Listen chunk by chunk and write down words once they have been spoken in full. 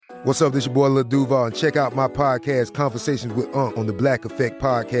What's up, this your boy Lil Duval, and check out my podcast, Conversations with Unc, on the Black Effect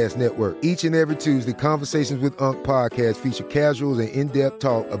Podcast Network. Each and every Tuesday, Conversations with Unc podcast feature casuals and in-depth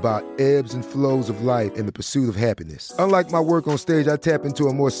talk about ebbs and flows of life and the pursuit of happiness. Unlike my work on stage, I tap into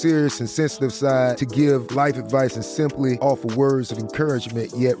a more serious and sensitive side to give life advice and simply offer words of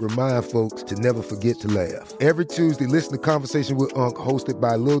encouragement, yet remind folks to never forget to laugh. Every Tuesday, listen to Conversations with Unc, hosted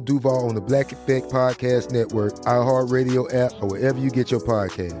by Lil Duval on the Black Effect Podcast Network, iHeartRadio app, or wherever you get your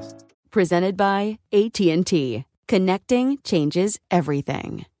podcasts. Presented by AT&T. Connecting changes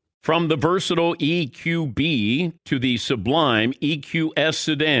everything. From the versatile EQB to the sublime EQS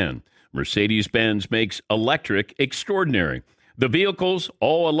sedan, Mercedes-Benz makes electric extraordinary. The vehicle's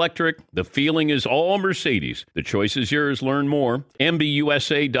all electric. The feeling is all Mercedes. The choice is yours. Learn more.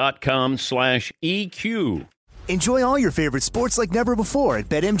 MBUSA.com/EQ. Enjoy all your favorite sports like never before at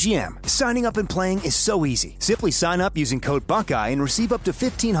BetMGM. Signing up and playing is so easy. Simply sign up using code Buckeye and receive up to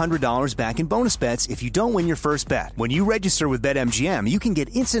 $1,500 back in bonus bets if you don't win your first bet. When you register with BetMGM, you can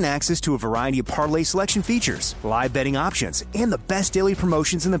get instant access to a variety of parlay selection features, live betting options, and the best daily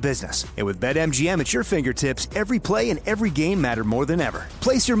promotions in the business. And with BetMGM at your fingertips, every play and every game matter more than ever.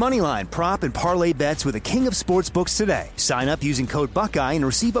 Place your moneyline, prop, and parlay bets with the king of sportsbooks today. Sign up using code Buckeye and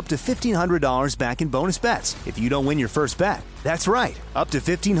receive up to $1,500 back in bonus bets if you don't win your first bet. That's right, up to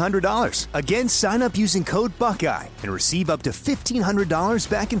 $1,500. Again, sign up using code Buckeye and receive up to $1,500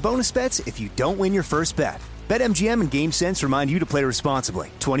 back in bonus bets if you don't win your first bet. BetMGM and GameSense remind you to play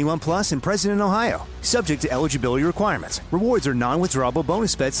responsibly. 21 plus and present in Ohio. Subject to eligibility requirements. Rewards are non-withdrawable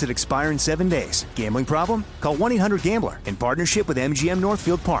bonus bets that expire in 7 days. Gambling problem? Call 1-800-GAMBLER in partnership with MGM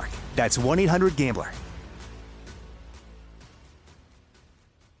Northfield Park. That's 1-800-GAMBLER.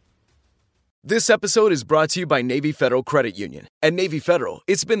 This episode is brought to you by Navy Federal Credit Union. At Navy Federal,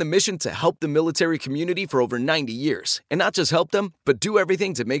 it's been the mission to help the military community for over 90 years. And not just help them, but do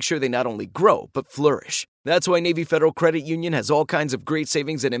everything to make sure they not only grow, but flourish. That's why Navy Federal Credit Union has all kinds of great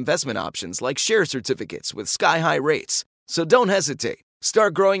savings and investment options like share certificates with sky-high rates. So don't hesitate.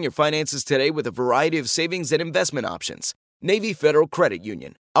 Start growing your finances today with a variety of savings and investment options. Navy Federal Credit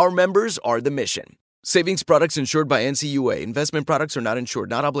Union. Our members are the mission. Savings products insured by NCUA. Investment products are not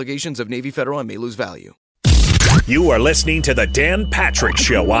insured, not obligations of Navy Federal and may lose value. You are listening to The Dan Patrick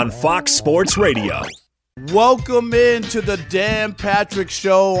Show on Fox Sports Radio. Welcome into The Dan Patrick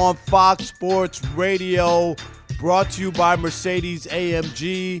Show on Fox Sports Radio, brought to you by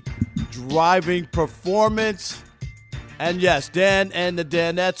Mercedes-AMG Driving Performance. And yes, Dan and the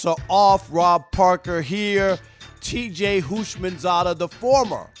Danettes are off. Rob Parker here. TJ Houshmandzadeh, the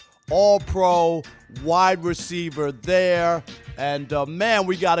former All-Pro wide receiver there. And man,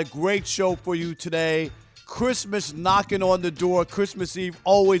 we got a great show for you today. Christmas knocking on the door. Christmas Eve,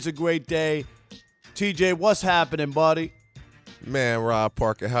 always a great day. TJ, what's happening, buddy? Man, Rob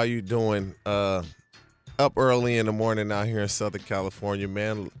Parker, how you doing? Up early in the morning out here in Southern California,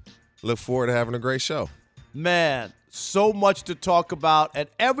 man. Look forward to having a great show. Man, so much to talk about. And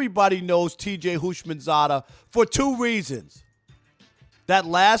everybody knows TJ Houshmandzadeh for two reasons. That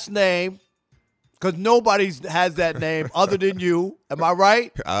last name, because nobody has that name other than you. Am I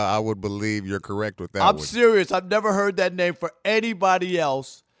right? I would believe you're correct with that I'm one. serious. I've never heard that name for anybody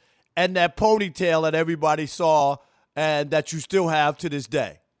else. And that ponytail that everybody saw and that you still have to this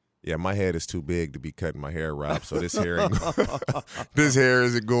day. Yeah, my head is too big to be cutting my hair, Rob, so this hair this hair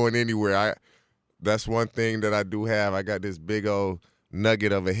isn't going anywhere. That's one thing that I do have. I got this big old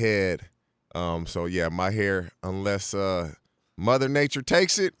nugget of a head. So, yeah, my hair, unless Mother Nature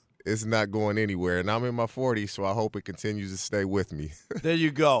takes it, it's not going anywhere. And I'm in my 40s, so I hope it continues to stay with me. There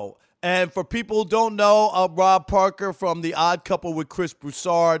you go. And for people who don't know, Rob Parker from The Odd Couple with Chris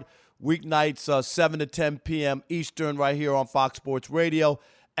Broussard, weeknights 7 to 10 p.m. Eastern right here on Fox Sports Radio.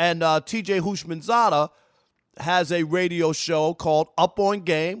 And TJ Houshmandzadeh has a radio show called Up on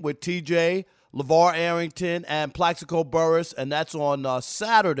Game with TJ, LeVar Arrington, and Plaxico Burress, and that's on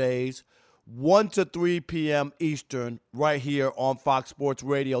Saturdays, 1 to 3 p.m. Eastern, right here on Fox Sports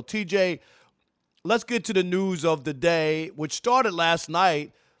Radio. TJ, let's get to the news of the day, which started last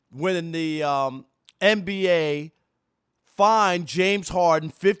night when the NBA fined James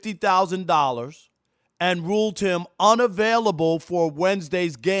Harden $50,000 and ruled him unavailable for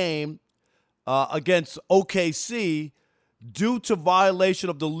Wednesday's game against OKC due to violation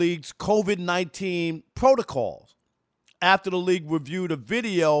of the league's COVID-19 protocols. After the league reviewed a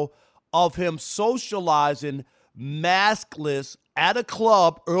video of him socializing maskless at a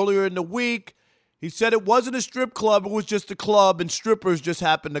club earlier in the week, he said it wasn't a strip club, it was just a club, and strippers just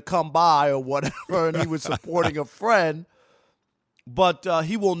happened to come by or whatever, and he was supporting a friend. But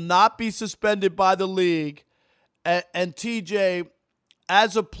he will not be suspended by the league. And TJ,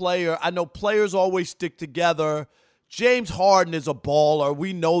 as a player, I know players always stick together. James Harden is a baller.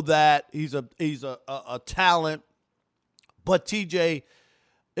 We know that. He's a talent. But, TJ,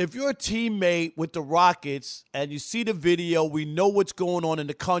 if you're a teammate with the Rockets and you see the video, we know what's going on in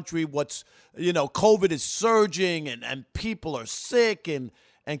the country, COVID is surging and people are sick and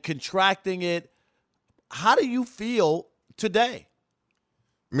contracting it. How do you feel today?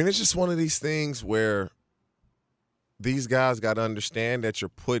 I mean, it's just one of these things where these guys got to understand that you're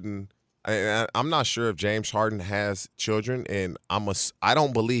putting – I'm not sure if James Harden has children, and I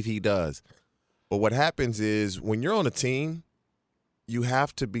don't believe he does. But what happens is when you're on a team, you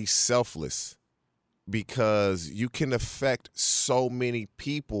have to be selfless because you can affect so many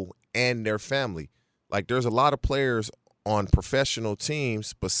people and their family. Like, there's a lot of players on professional teams,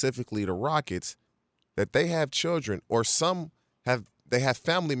 specifically the Rockets, that they have children, or they have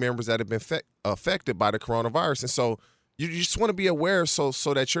family members that have been affected by the coronavirus. And so you just want to be aware so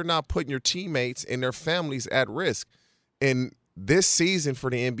that you're not putting your teammates and their families at risk. And this season for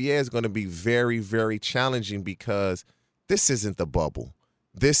the NBA is going to be very, very challenging because this isn't the bubble.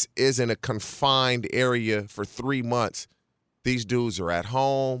 This isn't a confined area for 3 months. These dudes are at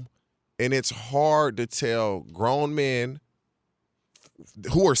home, and it's hard to tell grown men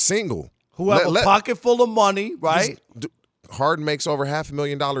who are single. Who have a pocket full of money, right? Harden makes over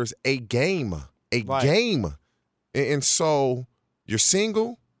 $500,000 a game. Game. And so you're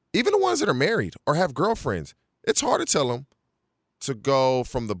single, even the ones that are married or have girlfriends, it's hard to tell them to go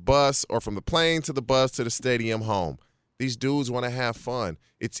from the bus or from the plane to the bus to the stadium home. These dudes want to have fun.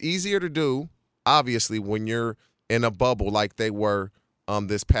 It's easier to do, obviously, when you're in a bubble like they were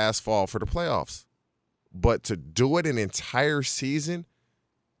this past fall for the playoffs. But to do it an entire season,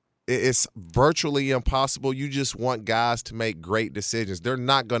 it's virtually impossible. You just want guys to make great decisions. They're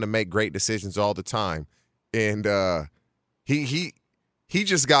not going to make great decisions all the time. And he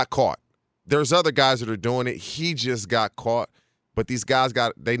just got caught. There's other guys that are doing it. He just got caught. But these guys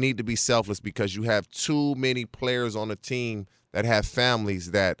they need to be selfless because you have too many players on a team that have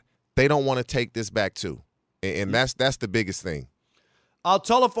families that they don't want to take this back to. And that's the biggest thing. Our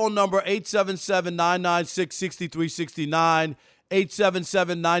telephone number, 877-996-6369,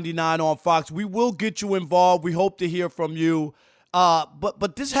 877-99 on Fox. We will get you involved. We hope to hear from you.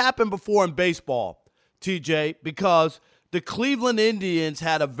 But this happened before in baseball, TJ, because the Cleveland Indians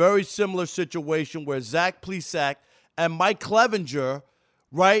had a very similar situation where Zach Plesac and Mike Clevenger,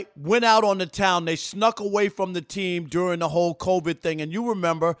 right, went out on the town. They snuck away from the team during the whole COVID thing. And you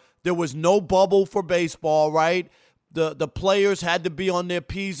remember there was no bubble for baseball, right? The players had to be on their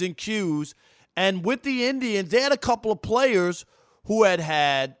P's and Q's. And with the Indians, they had a couple of players who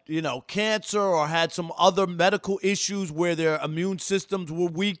had cancer or had some other medical issues where their immune systems were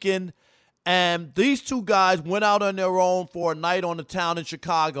weakened. And these two guys went out on their own for a night on the town in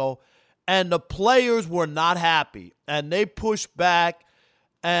Chicago, and the players were not happy, and they pushed back.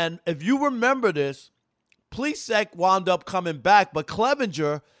 And if you remember this, Plesac wound up coming back, but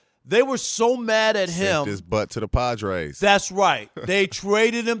Clevenger, they were so mad at him. Sent his butt to the Padres. That's right. They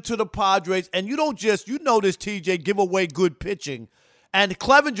traded him to the Padres, and you don't just, this, TJ, give away good pitching. And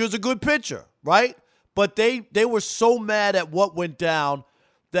Clevenger's a good pitcher, right? But they were so mad at what went down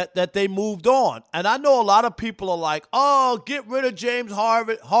that they moved on. And I know a lot of people are like, oh, get rid of James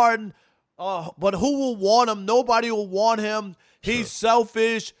Harden. But who will want him? Nobody will want him. He's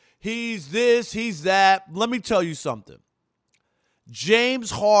selfish. He's this, he's that. Let me tell you something.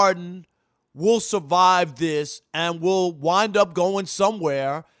 James Harden will survive this and will wind up going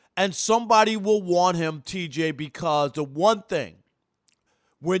somewhere, and somebody will want him, TJ, because the one thing,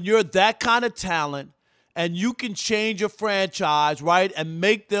 when you're that kind of talent and you can change a franchise, right, and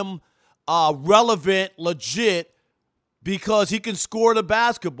make them relevant, legit, because he can score the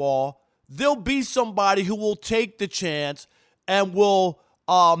basketball, there'll be somebody who will take the chance and will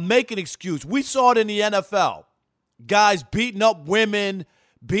make an excuse. We saw it in the NFL. Guys beating up women,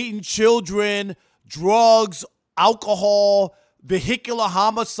 beating children, drugs, alcohol, vehicular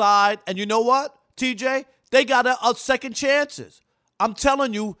homicide. And you know what, TJ? They got a second chances. I'm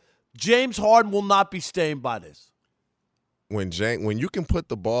telling you, James Harden will not be stained by this. When you can put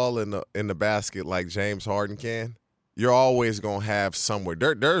the ball in the basket like James Harden can, you're always going to have somewhere.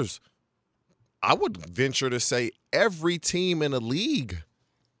 There's I would venture to say every team in the league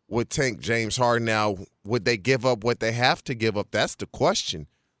would tank James Harden. Now, would they give up what they have to give up? That's the question.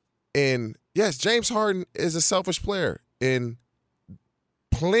 And, yes, James Harden is a selfish player. And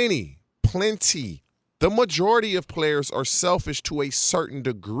plenty, the majority of players are selfish to a certain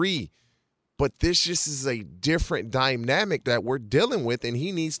degree. But this just is a different dynamic that we're dealing with, and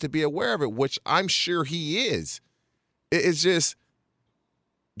he needs to be aware of it, which I'm sure he is. It's just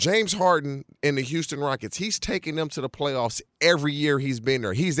James Harden and the Houston Rockets, he's taken them to the playoffs every year he's been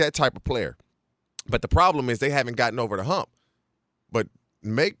there. He's that type of player. But the problem is they haven't gotten over the hump. But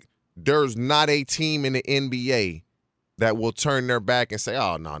there's not a team in the NBA that will turn their back and say,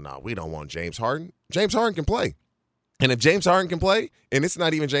 oh, no, we don't want James Harden. James Harden can play. And if James Harden can play, and it's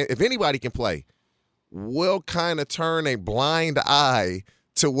not even James, if anybody can play, we'll kind of turn a blind eye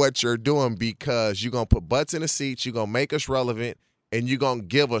to what you're doing because you're going to put butts in the seats, you're going to make us relevant, and you're going to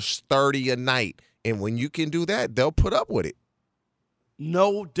give us 30 a night. And when you can do that, they'll put up with it.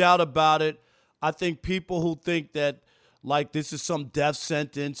 No doubt about it. I think people who think that, like, this is some death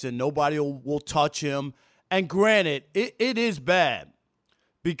sentence and nobody will touch him. And granted, it is bad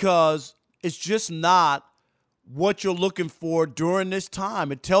because it's just not what you're looking for during this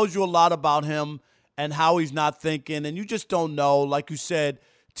time. It tells you a lot about him and how he's not thinking. And you just don't know, like you said,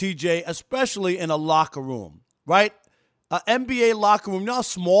 TJ, especially in a locker room, right? An NBA locker room, you know how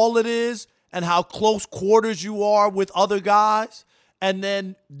small it is and how close quarters you are with other guys? And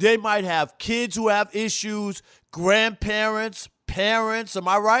then they might have kids who have issues, grandparents, parents, am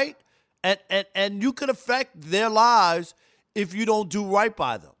I right? And you could affect their lives if you don't do right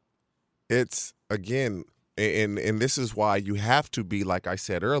by them. It's, again, and this is why you have to be, like I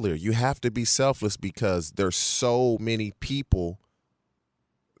said earlier, you have to be selfless because there's so many people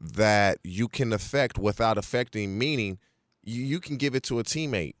that you can affect without affecting, meaning you can give it to a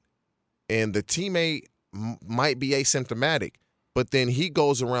teammate, and the teammate might be asymptomatic, but then he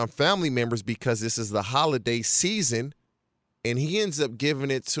goes around family members because this is the holiday season, and he ends up giving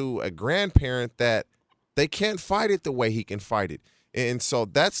it to a grandparent that they can't fight it the way he can fight it. And so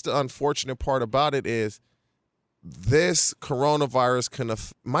that's the unfortunate part about it is this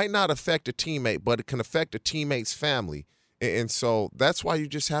coronavirus might not affect a teammate, but it can affect a teammate's family. And so that's why you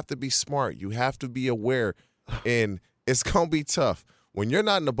just have to be smart. You have to be aware, and it's going to be tough. When you're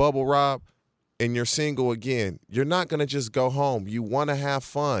not in the bubble, Rob, and you're single again, you're not going to just go home. You want to have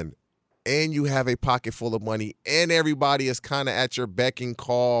fun, and you have a pocket full of money, and everybody is kind of at your beck and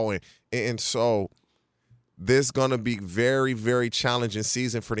call. And so this is going to be very, very challenging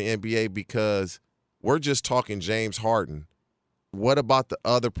season for the NBA because we're just talking James Harden. What about the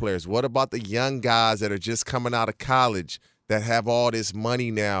other players? What about the young guys that are just coming out of college that have all this money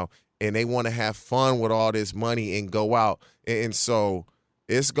now and they want to have fun with all this money and go out? And so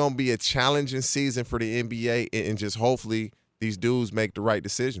it's going to be a challenging season for the NBA, and just hopefully these dudes make the right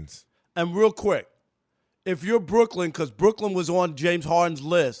decisions. And real quick, if you're Brooklyn, because Brooklyn was on James Harden's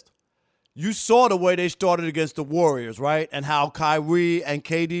list, you saw the way they started against the Warriors, right? And how Kyrie and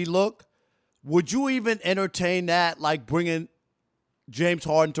KD look. Would you even entertain that, like bringing James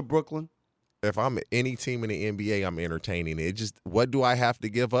Harden to Brooklyn? If I'm any team in the NBA, I'm entertaining it. Just what do I have to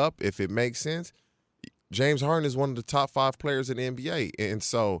give up if it makes sense? James Harden is one of the top 5 players in the NBA, and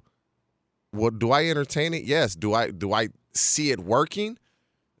so, do I entertain it? Yes. Do I see it working?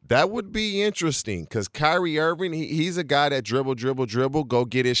 That would be interesting because Kyrie Irving, he's a guy that dribble, go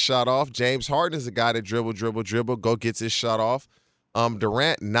get his shot off. James Harden is a guy that dribble, go gets his shot off.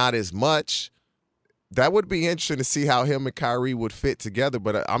 Durant, not as much. That would be interesting to see how him and Kyrie would fit together,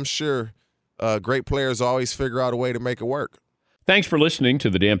 but I'm sure great players always figure out a way to make it work. Thanks for listening to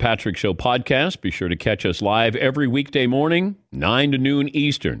the Dan Patrick Show podcast. Be sure to catch us live every weekday morning, 9 to noon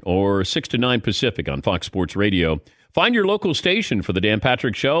Eastern or 6 to 9 Pacific on Fox Sports Radio. Find your local station for the Dan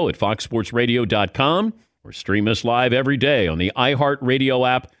Patrick Show at foxsportsradio.com or stream us live every day on the iHeartRadio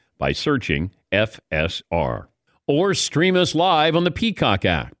app by searching FSR. Or stream us live on the Peacock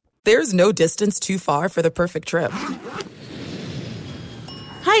app. There's no distance too far for the perfect trip.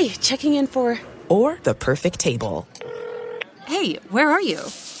 Hi, checking in for... Or the perfect table. Hey, where are you?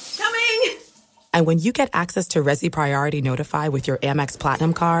 Coming! And when you get access to Resi Priority Notify with your Amex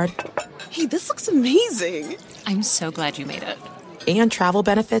Platinum card... Hey, this looks amazing. I'm so glad you made it. And travel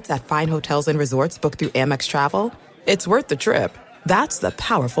benefits at fine hotels and resorts booked through Amex Travel. It's worth the trip. That's the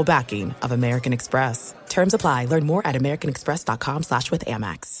powerful backing of American Express. Terms apply. Learn more at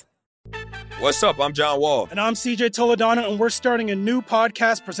americanexpress.com/withAmex. What's up? I'm John Wall. And I'm CJ Toledano, and we're starting a new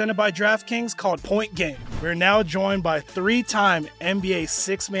podcast presented by DraftKings called Point Game. We're now joined by 3-time NBA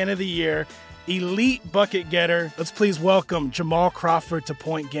Sixth Man of the Year, elite bucket getter. Let's please welcome Jamal Crawford to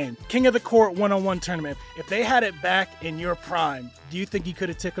Point Game. King of the Court one-on-one tournament. If they had it back in your prime, do you think you could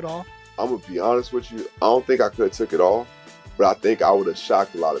have took it all? I'm going to be honest with you. I don't think I could have took it all, but I think I would have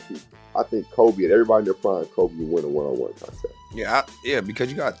shocked a lot of people. I think Kobe and everybody in their prime, Kobe would win a one-on-one contest. Yeah, because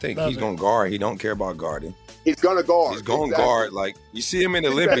you got to think he's going to guard. He don't care about guarding. He's going to guard. He's going to guard. Like, you see him in the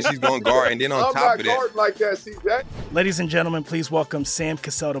Olympics, he's going to guard. And then on top of that. I'm not guarding like that, CJ. Ladies and gentlemen, please welcome Sam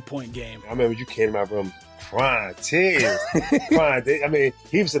Cassell to Point Game. I remember you came to my room crying, tears, crying. I mean,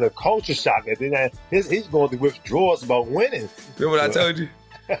 he was in a culture shock. And then he's going through withdrawals about winning. Remember what I told you?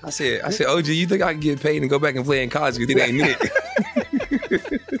 I said, OG, you think I can get paid and go back and play in college because it ain't it?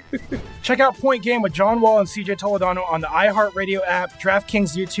 Check out Point Game with John Wall and CJ Toledano on the iHeartRadio app,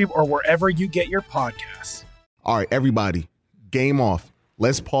 DraftKings YouTube, or wherever you get your podcasts. All right, everybody, game off.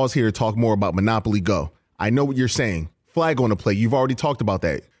 Let's pause here to talk more about Monopoly Go. I know what you're saying. Flag on the play. You've already talked about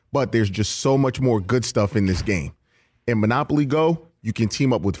that. But there's just so much more good stuff in this game. In Monopoly Go, you can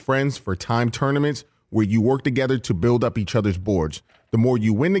team up with friends for timed tournaments where you work together to build up each other's boards. The more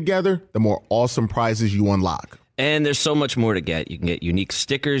you win together, the more awesome prizes you unlock. And there's so much more to get. You can get unique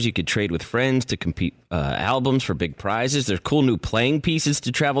stickers. You could trade with friends to compete albums for big prizes. There's cool new playing pieces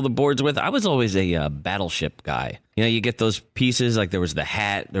to travel the boards with. I was always a Battleship guy. You know, you get those pieces, like there was the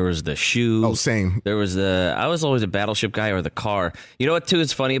hat, there was the shoe. Oh, same. I was always a Battleship guy, or the car. You know what, too,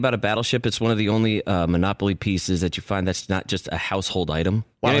 is funny about a Battleship? It's one of the only Monopoly pieces that you find that's not just a household item.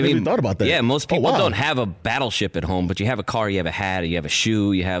 Wow, You know I what never even thought about that. Yeah, most people wow. don't have a Battleship at home, but you have a car, you have a hat, you have a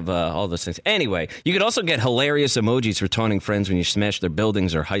shoe, you have all those things. Anyway, you could also get hilarious emojis for taunting friends when you smash their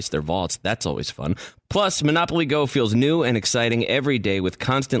buildings or heist their vaults. That's always fun. Plus, Monopoly Go feels new and exciting every day with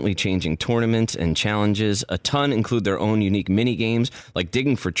constantly changing tournaments and challenges. A ton include their own unique mini games, like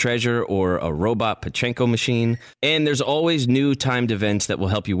digging for treasure or a robot Pachinko machine. And there's always new timed events that will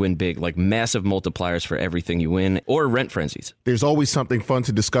help you win big, like massive multipliers for everything you win, or rent frenzies. There's always something fun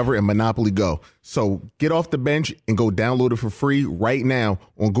to discover in Monopoly Go. So get off the bench and go download it for free right now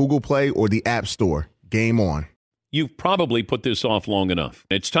on Google Play or the App Store. Game on. You've probably put this off long enough.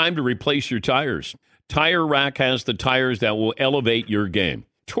 It's time to replace your tires. Tire Rack has the tires that will elevate your game.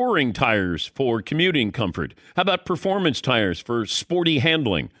 Touring tires for commuting comfort. How about performance tires for sporty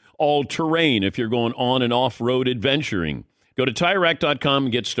handling? All-terrain if you're going on and off-road adventuring. Go to TireRack.com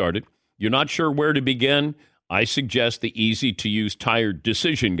and get started. You're not sure where to begin? I suggest the easy-to-use tire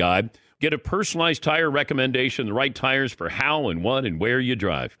decision guide. Get a personalized tire recommendation, the right tires for how and what and where you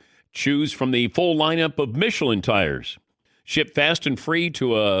drive. Choose from the full lineup of Michelin tires. Ship fast and free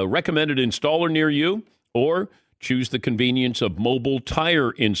to a recommended installer near you, or choose the convenience of mobile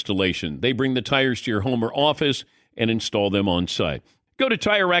tire installation. They bring the tires to your home or office and install them on site. Go to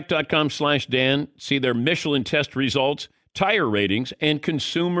TireRack.com/Dan, see their Michelin test results, tire ratings, and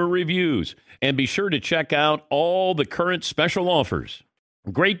consumer reviews. And be sure to check out all the current special offers.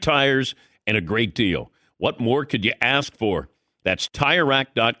 Great tires and a great deal. What more could you ask for? That's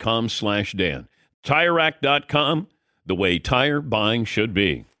TireRack.com/Dan. TireRack.com, the way tire buying should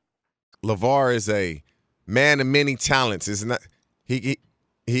be. LeVar is a man of many talents, isn't that? He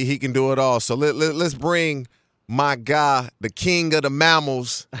can do it all. So let's bring my guy, the king of the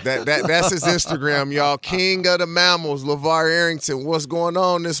mammals. That's his Instagram, y'all. King of the mammals, LeVar Arrington. What's going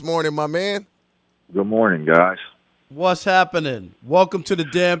on this morning, my man? Good morning, guys. What's happening? Welcome to the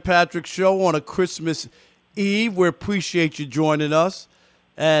Dan Patrick Show on a Christmas Eve. We appreciate you joining us.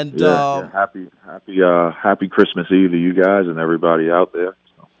 And happy Christmas Eve to you guys and everybody out there.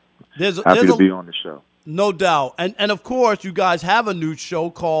 So, happy to be on the show. No doubt. And of course, you guys have a new show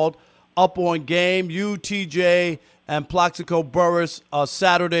called Up on Game. You, TJ, and Plaxico Burress,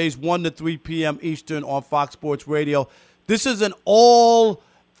 Saturdays, 1 to 3 p.m. Eastern on Fox Sports Radio. This is an all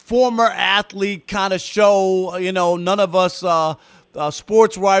former athlete kind of show. You know, none of us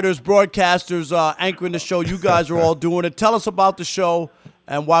sports writers, broadcasters anchoring the show. You guys are all doing it. Tell us about the show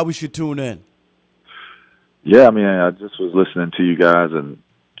and why we should tune in. Yeah, I mean, I just was listening to you guys and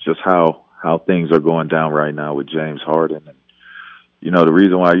just how things are going down right now with James Harden. And, you know, the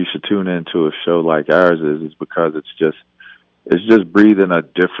reason why you should tune into a show like ours is because it's just breathing a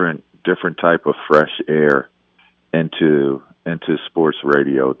different type of fresh air into sports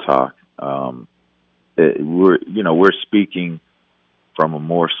radio talk. We're speaking from a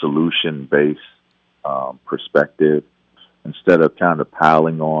more solution-based perspective instead of kind of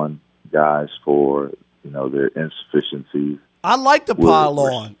piling on guys for, you know, their insufficiencies. I like to pile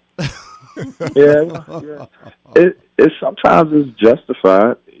on. Yeah. It sometimes is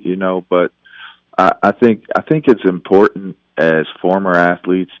justified, you know, but I think it's important as former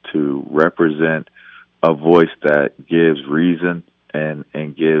athletes to represent a voice that gives reason and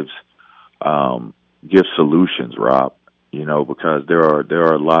gives solutions, Rob. You know, because there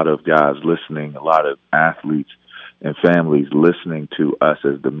are a lot of guys listening, a lot of athletes and families listening to us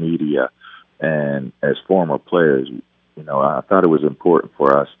as the media and as former players. You know, I thought it was important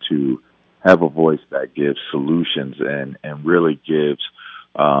for us to have a voice that gives solutions and really gives,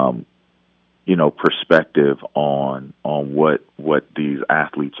 perspective on what these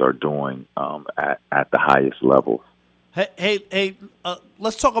athletes are doing at the highest levels. Hey,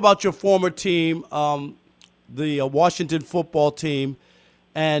 let's talk about your former team. the Washington football team,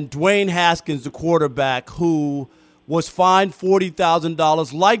 and Dwayne Haskins, the quarterback, who was fined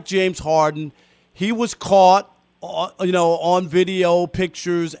 $40,000, like James Harden. He was caught, on video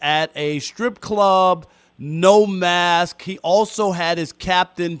pictures at a strip club, no mask. He also had his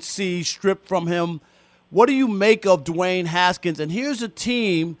captaincy stripped from him. What do you make of Dwayne Haskins? And here's a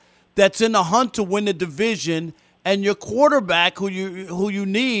team that's in the hunt to win the division, and your quarterback, who you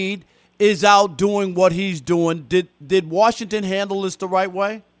need, is out doing what he's doing. Did Washington handle this the right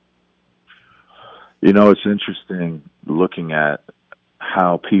way? It's interesting looking at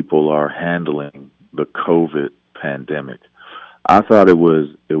how people are handling the COVID pandemic. I thought it was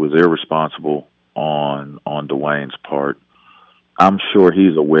irresponsible on Dwayne's part. I'm sure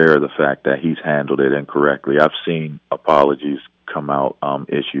he's aware of the fact that he's handled it incorrectly. I've seen apologies come out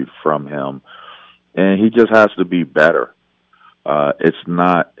issued from him, and he just has to be better. It's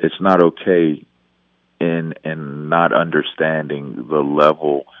not okay in not understanding the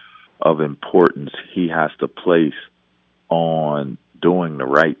level of importance he has to place on doing the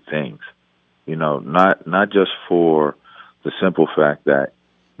right things. Not just for the simple fact that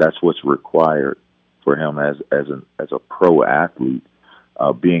that's what's required for him as a pro athlete,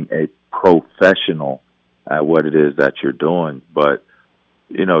 being a professional at what it is that you're doing, but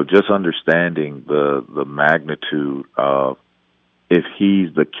just understanding the magnitude of, if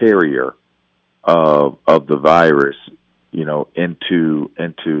he's the carrier of the virus, into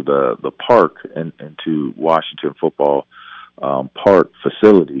the park and into Washington football park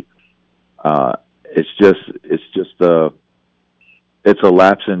facility, it's a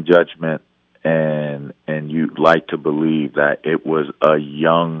lapse in judgment, and you'd like to believe that it was a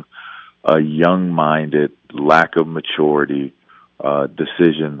young-minded, lack of maturity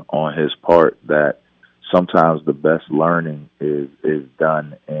decision on his part. That sometimes the best learning is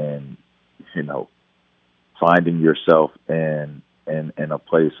done in finding yourself in a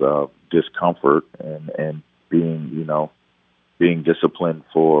place of discomfort and being disciplined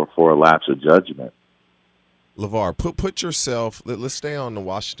for a lapse of judgment. LeVar, put yourself, let's stay on the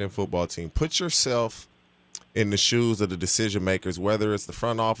Washington football team. Put yourself in the shoes of the decision makers, whether it's the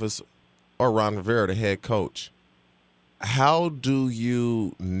front office or Ron Rivera, the head coach. How do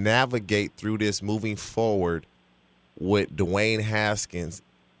you navigate through this moving forward with Dwayne Haskins?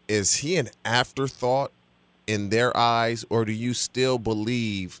 Is he an afterthought in their eyes, or do you still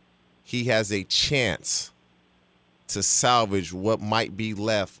believe he has a chance to salvage what might be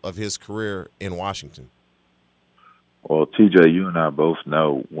left of his career in Washington? Well, TJ, you and I both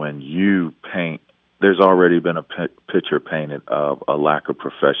know when you paint, there's already been a picture painted of a lack of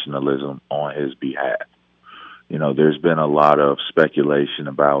professionalism on his behalf. There's been a lot of speculation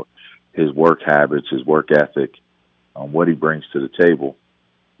about his work habits, his work ethic, what he brings to the table.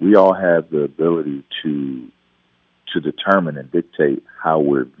 We all have the ability to determine and dictate how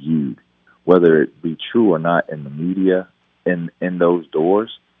we're viewed, whether it be true or not in the media. In those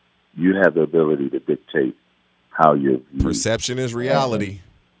doors, you have the ability to dictate how you're viewed. Perception is reality.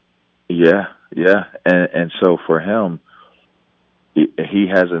 Yeah. And so for him, he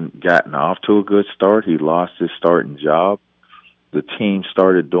hasn't gotten off to a good start. He lost his starting job. The team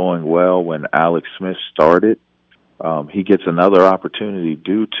started doing well when Alex Smith started. He gets another opportunity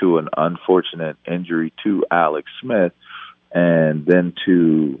due to an unfortunate injury to Alex Smith, and then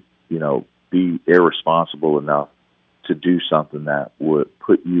to, be irresponsible enough to do something that would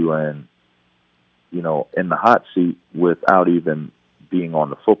put you in the hot seat without even being on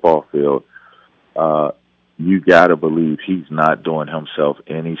the football field. You got to believe he's not doing himself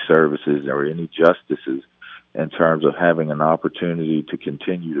any services or any justices in terms of having an opportunity to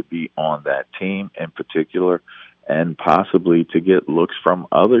continue to be on that team in particular, and possibly to get looks from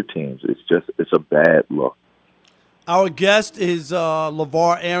other teams. It's a bad look. Our guest is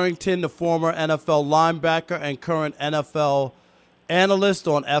LeVar Arrington, the former NFL linebacker and current NFL analyst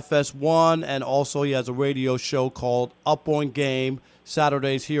on FS1, and also he has a radio show called Up on Game,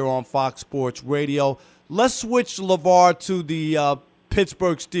 Saturdays here on Fox Sports Radio. Let's switch, LeVar, to the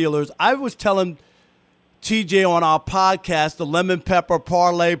Pittsburgh Steelers. I was telling TJ on our podcast, the Lemon Pepper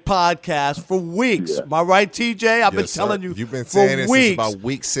Parlay podcast, for weeks. Am I right, TJ? I've been telling you. You've been for saying this weeks. since about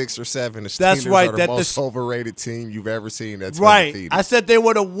week 6 or 7. The That's Steelers right. are the most overrated team you've ever seen. That's right. undefeated. I said they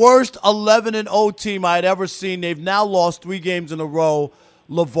were the worst 11-0 team I'd ever seen. They've now lost 3 games in a row.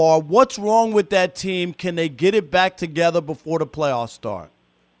 LeVar, what's wrong with that team? Can they get it back together before the playoffs start?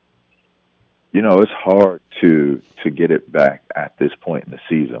 It's hard to get it back at this point in the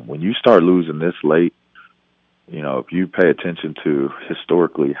season. When you start losing this late, if you pay attention to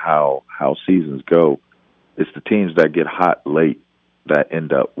historically how seasons go, it's the teams that get hot late that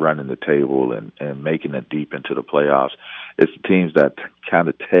end up running the table and making it deep into the playoffs. It's the teams that kind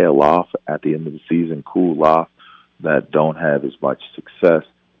of tail off at the end of the season, cool off, that don't have as much success.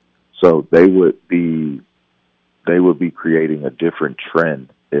 So they would be creating a different trend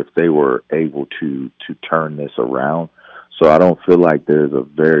if they were able to turn this around. So I don't feel like there's a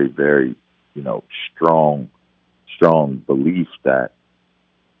very, very, strong belief that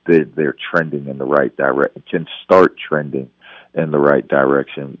they're trending in the right direction, can start trending in the right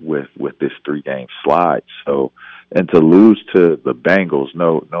direction with this 3-game slide. So, and to lose to the Bengals,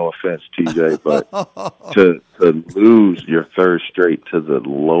 no offense, TJ, but to lose your third straight to the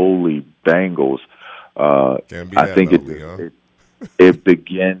lowly Bengals, I think it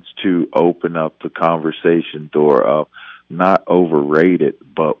begins to open up the conversation door of not overrated,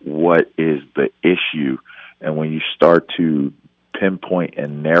 but what is the issue? And when you start to pinpoint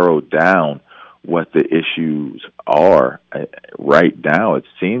and narrow down what the issues are right now, it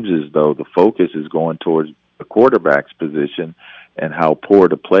seems as though the focus is going towards the quarterback's position and how poor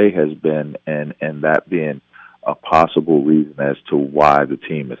the play has been, and that being a possible reason as to why the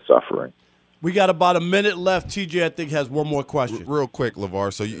team is suffering. We got about a minute left. TJ, I think, has one more question. Real quick,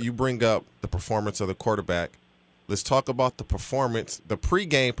 LeVar. So you bring up the performance of the quarterback. Let's talk about the performance, the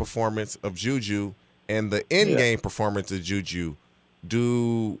pregame performance of Juju and the in-game performance of Juju.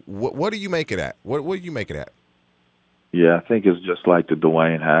 What do you make of that? What do you make of that? Yeah, I think it's just like the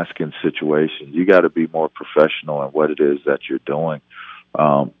Dwayne Haskins situation. You got to be more professional in what it is that you're doing.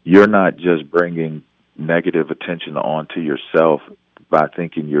 You're not just bringing negative attention onto yourself by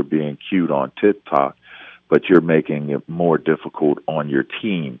thinking you're being cute on TikTok, but you're making it more difficult on your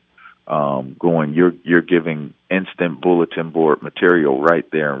team. You're giving instant bulletin board material right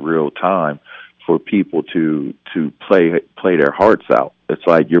there in real time for people to play their hearts out. It's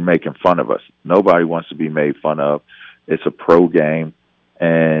like you're making fun of us. Nobody wants to be made fun of. It's a pro game,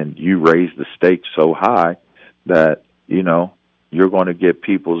 and you raise the stakes so high that, you're going to get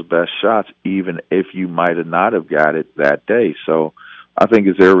people's best shots, even if you might have not have got it that day. So I think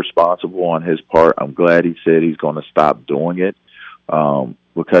it's irresponsible on his part. I'm glad he said he's going to stop doing it,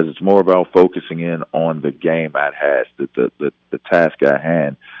 because it's more about focusing in on the game at hand, the task at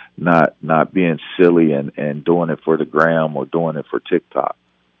hand, not being silly and doing it for the gram or doing it for TikTok.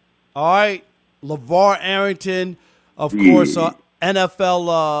 All right, LeVar Arrington, of course,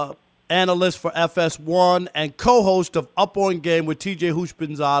 NFL analyst for FS1 and co-host of Up On Game with TJ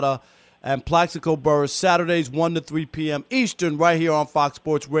Houshmandzadeh and Plaxico Burress, Saturdays 1 to 3 p.m. Eastern, right here on Fox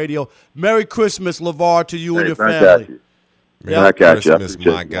Sports Radio. Merry Christmas, LeVar, to you and your family. Merry Christmas,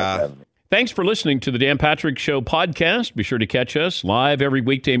 my guy. Thanks for listening to the Dan Patrick Show podcast. Be sure to catch us live every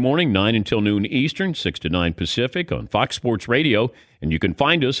weekday morning, 9 until noon Eastern, 6 to 9 Pacific on Fox Sports Radio. And you can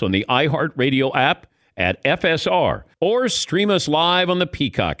find us on the iHeartRadio app at FSR or stream us live on the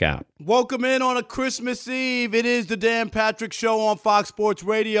Peacock app. Welcome in on a Christmas Eve. It is the Dan Patrick Show on Fox Sports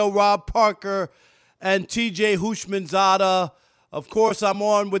Radio. Rob Parker and TJ Houshmandzadeh. Of course, I'm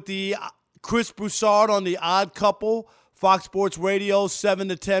on with the Chris Broussard on The Odd Couple, Fox Sports Radio, 7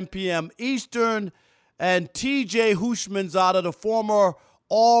 to 10 p.m. Eastern. And TJ Houshmandzadeh, the former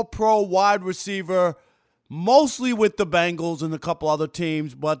All-Pro wide receiver, mostly with the Bengals and a couple other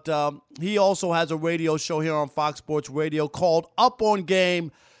teams, but he also has a radio show here on Fox Sports Radio called Up On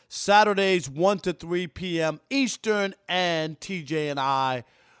Game, Saturdays 1 to 3 p.m. Eastern, and TJ and I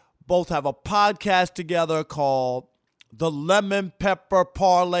both have a podcast together called the Lemon Pepper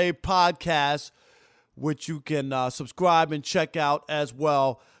Parlay Podcast, which you can subscribe and check out as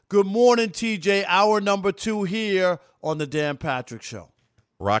well. Good morning, TJ. Hour number 2 here on the Dan Patrick Show.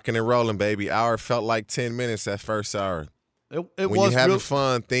 Rocking and rolling, baby. Hour felt like 10 minutes that first hour. When you're having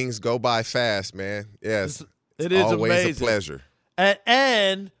fun, things go by fast, man. Yes. It is always amazing. A pleasure.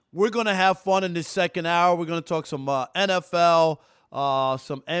 And we're going to have fun in this second hour. We're going to talk some NFL,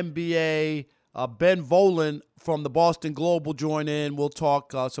 some NBA. Ben Volen from the Boston Globe will join in. We'll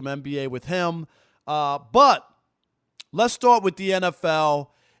talk some NBA with him. But let's start with the NFL.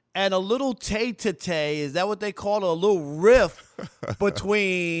 And a little tay-to-tay, is that what they call it? A little rift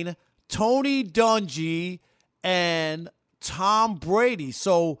between Tony Dungy and Tom Brady.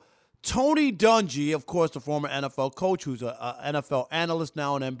 So Tony Dungy, of course, the former NFL coach, who's an NFL analyst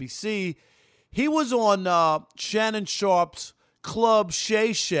now on NBC, he was on Shannon Sharp's Club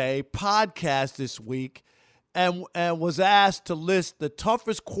Shay Shay podcast this week and was asked to list the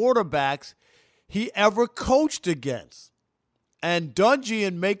toughest quarterbacks he ever coached against. And Dungy,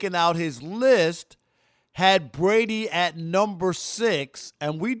 in making out his list, had Brady at number 6,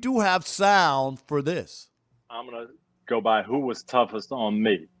 and we do have sound for this. I'm going to go by who was toughest on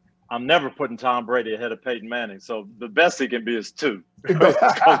me. I'm never putting Tom Brady ahead of Peyton Manning. So the best he can be is 2. Because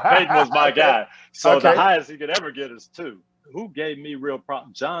Peyton was my guy. So the highest he could ever get is 2. Who gave me real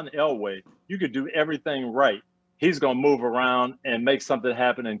problems? John Elway. You could do everything right. He's going to move around and make something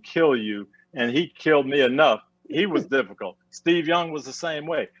happen and kill you. And he killed me enough. He was difficult. Steve Young was the same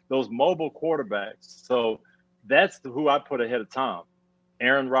way. Those mobile quarterbacks. So that's who I put ahead of Tom.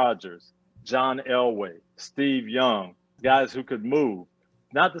 Aaron Rodgers, John Elway, Steve Young, guys who could move.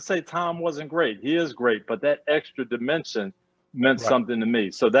 Not to say Tom wasn't great. He is great, but that extra dimension meant something to me.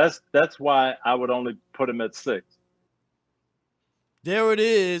 So that's why I would only put him at 6. There it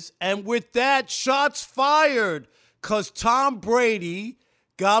is. And with that, shots fired because Tom Brady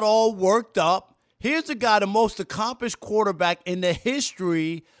got all worked up. Here's the guy, the most accomplished quarterback in the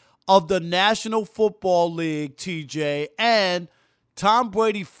history of the National Football League, TJ. And Tom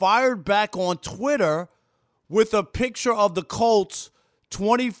Brady fired back on Twitter with a picture of the Colts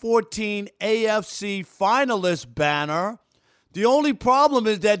 2014 AFC finalist banner. The only problem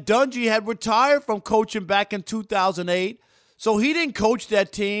is that Dungy had retired from coaching back in 2008, so he didn't coach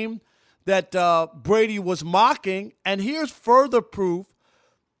that team that Brady was mocking. And here's further proof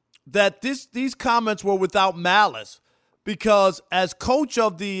that these comments were without malice, because as coach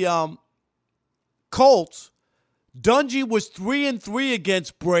of the Colts, Dungy was 3-3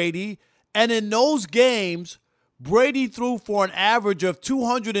 against Brady, and in those games, Brady threw for an average of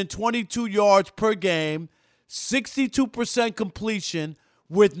 222 yards per game, 62% completion,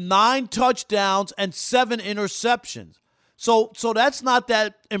 with 9 touchdowns and 7 interceptions. So that's not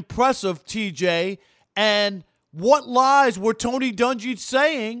that impressive, TJ. And what lies were Tony Dungy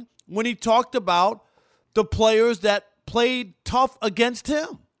saying when he talked about the players that played tough against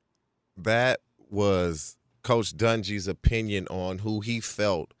him? That was Coach Dungy's opinion on who he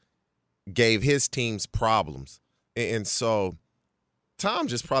felt gave his teams problems. And so Tom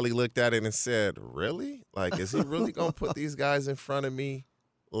just probably looked at it and said, really? Like, is he really going to put these guys in front of me?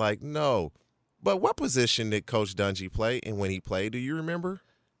 Like, no. But what position did Coach Dungy play? And when he played, do you remember?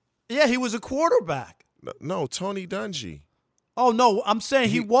 Yeah, he was a quarterback. No, Tony Dungy. Oh, no, I'm saying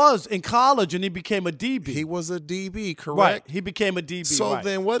he was in college and he became a DB. He was a DB, correct? Right, he became a DB. So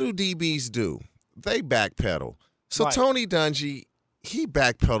then what do DBs do? They backpedal. So Tony Dungy, he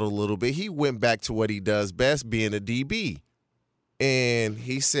backpedaled a little bit. He went back to what he does best, being a DB. And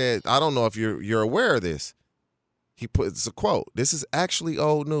he said, I don't know if you're aware of this. He puts a quote. This is actually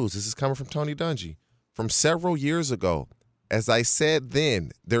old news. This is coming from Tony Dungy. From several years ago, as I said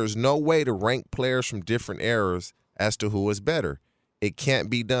then, there's no way to rank players from different eras as to who is better. It can't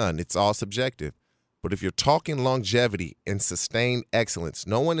be done. It's all subjective. But if you're talking longevity and sustained excellence,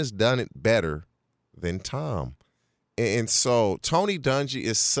 no one has done it better than Tom. And so Tony Dungy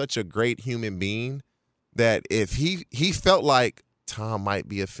is such a great human being that if he felt like Tom might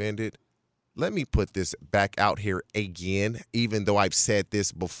be offended, let me put this back out here again, even though I've said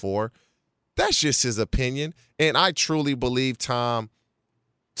this before. That's just his opinion. And I truly believe Tom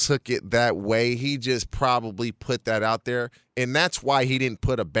took it that way. He just probably put that out there. And that's why he didn't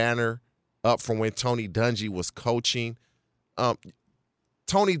put a banner up from when Tony Dungy was coaching.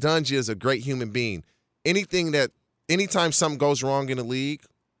 Tony Dungy is a great human being. Anytime something goes wrong in the league,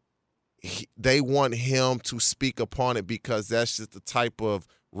 they want him to speak upon it because that's just the type of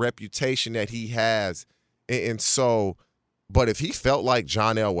reputation that he has. And so, but if he felt like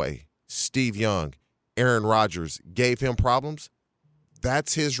John Elway, Steve Young, Aaron Rodgers gave him problems,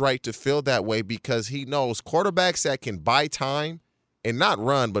 that's his right to feel that way because he knows quarterbacks that can buy time and not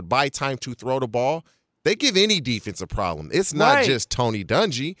run, but buy time to throw the ball, they give any defense a problem. It's not just Tony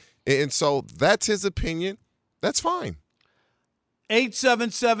Dungy. And so that's his opinion. That's fine.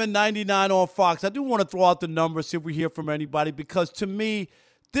 877-99 on Fox. I do want to throw out the number, see if we hear from anybody, because to me,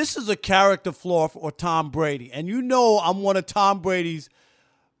 this is a character flaw for Tom Brady. And you know I'm one of Tom Brady's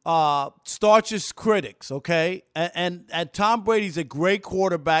staunchest critics, okay? And Tom Brady's a great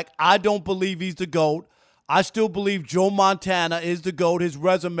quarterback. I don't believe he's the GOAT. I still believe Joe Montana is the GOAT. His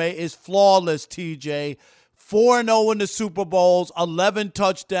resume is flawless, TJ. 4-0 in the Super Bowls, 11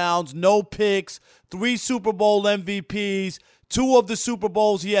 touchdowns, no picks, 3 Super Bowl MVPs. 2 of the Super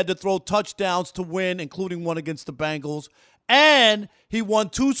Bowls he had to throw touchdowns to win, including one against the Bengals. And he won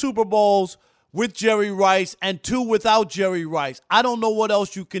 2 Super Bowls with Jerry Rice and 2 without Jerry Rice. I don't know what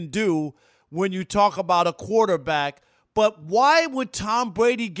else you can do when you talk about a quarterback, but why would Tom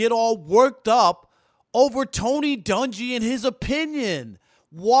Brady get all worked up over Tony Dungy and his opinion?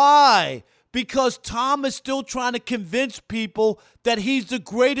 Why? Because Tom is still trying to convince people that he's the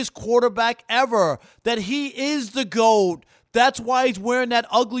greatest quarterback ever, that he is the GOAT, That's why he's wearing that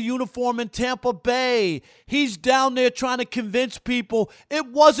ugly uniform in Tampa Bay. He's down there trying to convince people it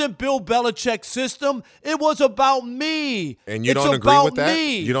wasn't Bill Belichick's system. It was about me. And you it's don't agree with that?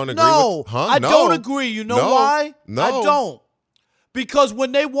 Me. You don't agree no, with that? I don't agree. You know why? No. I don't. Because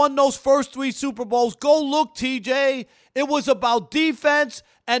when they won those first 3 Super Bowls, go look, TJ, it was about defense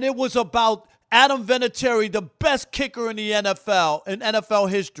and it was about Adam Vinatieri, the best kicker in the NFL, in NFL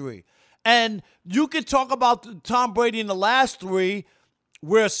history. And you can talk about Tom Brady in the last 3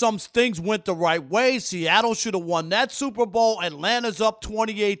 where some things went the right way. Seattle should have won that Super Bowl. Atlanta's up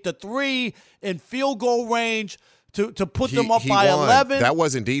 28-3 in field goal range to put them up by won. 11. That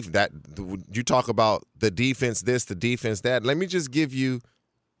wasn't defense. You talk about the defense this, the defense that. Let me just give you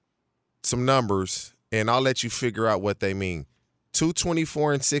some numbers, and I'll let you figure out what they mean.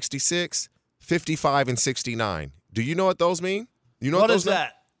 224-66, 55-69. Do you know what those mean? You know what those is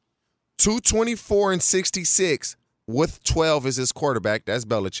that? 224-66 with 12 as his quarterback. That's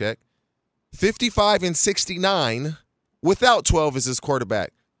Belichick. 55-69 without 12 as his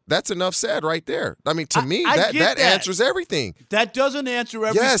quarterback. That's enough said right there. I mean, to me, that answers everything. That doesn't answer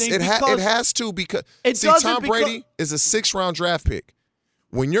everything. Yes, it has to because Tom Brady is a 6th-round draft pick.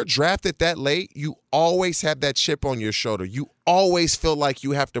 When you're drafted that late, you always have that chip on your shoulder. You always feel like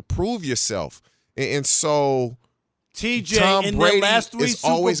you have to prove yourself. And so TJ, Tom in Brady their last 3 is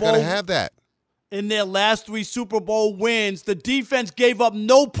Super always Bowl, going to have that. In their last 3 Super Bowl wins, the defense gave up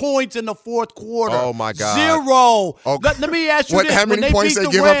no points in the 4th quarter. Oh, my God. 0. Okay. Let me ask you this. How many points they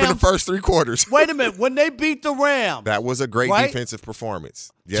give up in the first 3 quarters? Wait a minute. When they beat the Rams. That was a great defensive performance.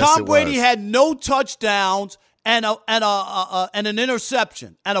 Yes, Tom Brady had no touchdowns and an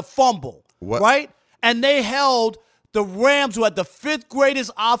interception and a fumble. What? Right? And they held the Rams, who had the 5th greatest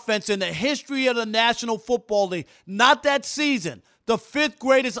offense in the history of the National Football League. Not that season. The 5th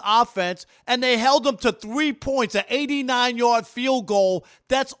greatest offense, and they held them to 3 points, an 89-yard field goal.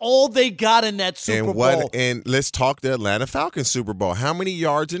 That's all they got in that Super Bowl. And let's talk the Atlanta Falcons Super Bowl. How many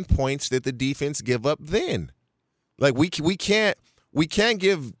yards and points did the defense give up then? Like we can't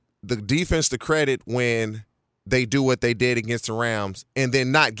give the defense the credit when they do what they did against the Rams, and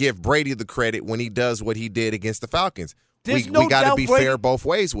then not give Brady the credit when he does what he did against the Falcons. We got to be fair both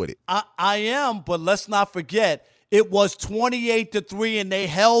ways with it. I am, but let's not forget. It was 28-3, and they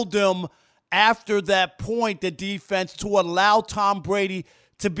held them after that point, the defense, to allow Tom Brady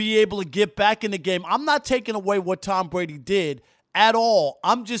to be able to get back in the game. I'm not taking away what Tom Brady did at all.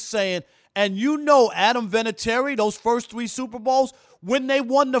 I'm just saying, and you know Adam Vinatieri, those first 3 Super Bowls, when they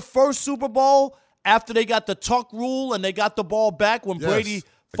won the first Super Bowl after they got the tuck rule and they got the ball back when Brady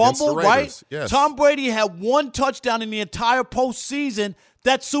fumbled, right? Yes. Tom Brady had 1 touchdown in the entire postseason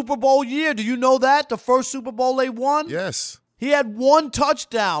that Super Bowl year. Do you know that? The first Super Bowl they won? Yes. He had 1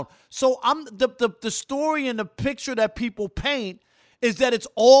 touchdown. So the story and the picture that people paint is that it's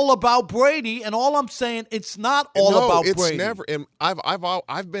all about Brady, and all I'm saying, it's not all about Brady. It's never. And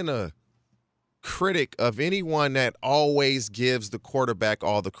I've been a critic of anyone that always gives the quarterback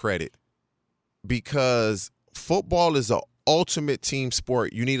all the credit, because football is a ultimate team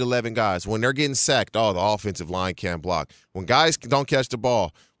sport. You need 11 guys. When they're getting sacked, the offensive line can't block. When guys don't catch the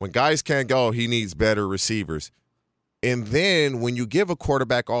ball, when guys can't go, he needs better receivers. And then when you give a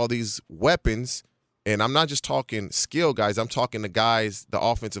quarterback all these weapons, and I'm not just talking skill guys, I'm talking the guys, the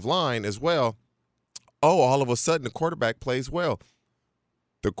offensive line as well, all of a sudden the quarterback plays well.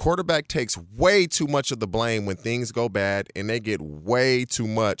 The quarterback takes way too much of the blame when things go bad, and they get way too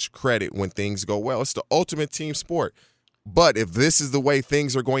much credit when things go well. It's the ultimate team sport. But if this is the way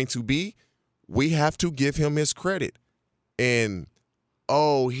things are going to be, we have to give him his credit. And,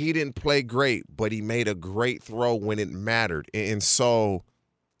 he didn't play great, but he made a great throw when it mattered. And so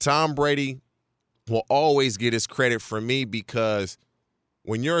Tom Brady will always get his credit from me, because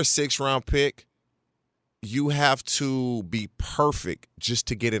when you're a 6th-round pick, you have to be perfect just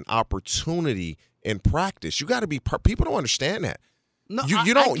to get an opportunity in practice. You got to be people don't understand that. No,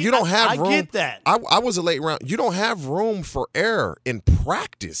 you don't have room. I get that. I was a late round. You don't have room for error in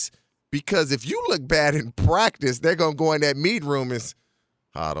practice, because if you look bad in practice, they're gonna go in that meet room and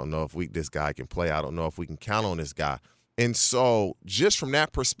I don't know if this guy can play. I don't know if we can count on this guy. And so, just from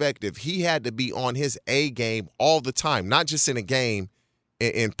that perspective, he had to be on his A game all the time, not just in a game,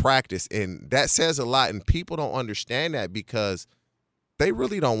 in practice. And that says a lot. And people don't understand that, because they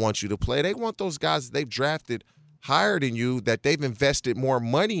really don't want you to play. They want those guys that they've drafted higher than you, that they've invested more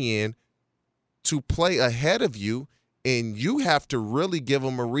money in, to play ahead of you, and you have to really give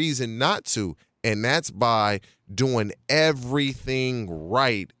them a reason not to, and that's by doing everything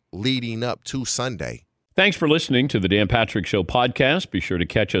right leading up to Sunday. Thanks for listening to the Dan Patrick Show podcast. Be sure to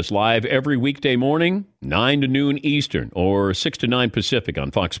catch us live every weekday morning, 9 to noon Eastern or 6 to 9 Pacific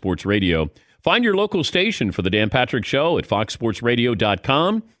on Fox Sports Radio. Find your local station for the Dan Patrick Show at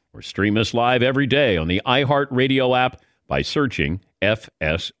foxsportsradio.com or stream us live every day on the iHeartRadio app by searching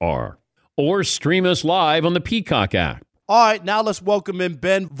FSR. Or stream us live on the Peacock app. All right, now let's welcome in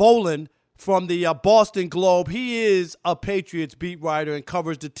Ben Volin from the Boston Globe. He is a Patriots beat writer and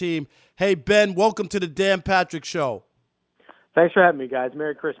covers the team. Hey, Ben, welcome to the Dan Patrick Show. Thanks for having me, guys.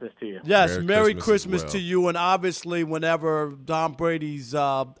 Merry Christmas to you. Yes, Merry Christmas to you. And obviously, whenever Tom Brady's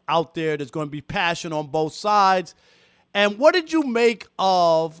out there, there's going to be passion on both sides. And what did you make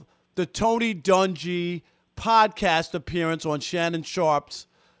of the Tony Dungy podcast appearance on Shannon Sharp's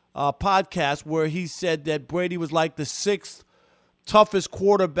podcast, where he said that Brady was like the sixth toughest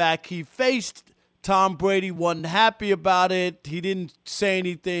quarterback he faced? Tom Brady wasn't happy about it. He didn't say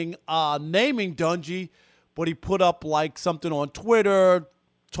anything naming Dungy, but he put up like something on Twitter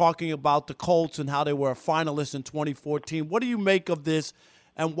talking about the Colts and how they were a finalist in 2014. What do you make of this?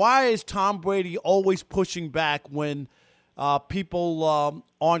 And why is Tom Brady always pushing back when people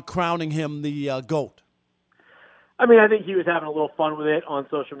aren't crowning him the GOAT? I mean, I think he was having a little fun with it on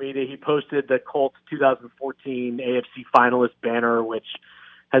social media. He posted the Colts 2014 AFC finalist banner, which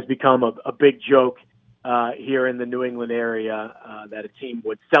has become a big joke here in the New England area, that a team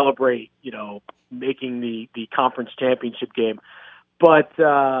would celebrate, making the conference championship game. But,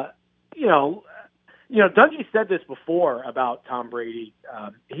 Dungy said this before about Tom Brady.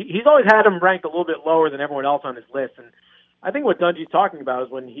 He's always had him ranked a little bit lower than everyone else on his list. And I think what Dungy's talking about is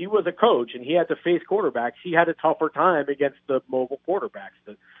when he was a coach and he had to face quarterbacks, he had a tougher time against the mobile quarterbacks,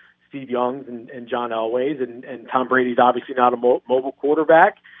 the Steve Youngs and John Elways, and Tom Brady's obviously not a mobile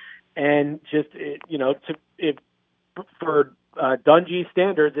quarterback. And just, for Dungy's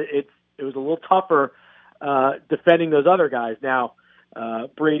standards, it was a little tougher defending those other guys. Now,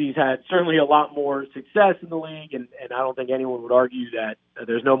 Brady's had certainly a lot more success in the league, and I don't think anyone would argue that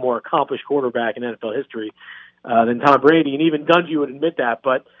there's no more accomplished quarterback in NFL history than Tom Brady, and even Dungy would admit that.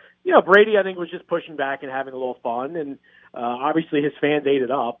 But, Brady, I think, was just pushing back and having a little fun, and obviously his fans ate it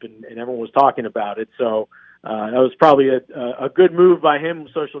up, and everyone was talking about it. So that was probably a good move by him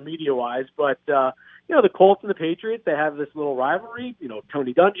social media-wise. But, the Colts and the Patriots, they have this little rivalry.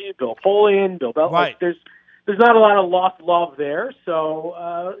 Tony Dungy, Bill Polian, Bill Belichick. Right. There's not a lot of lost love there.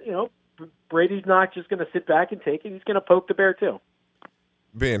 So, Brady's not just going to sit back and take it. He's going to poke the bear, too.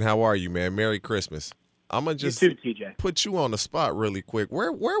 Ben, how are you, man? Merry Christmas. I'm going to just put you on the spot really quick.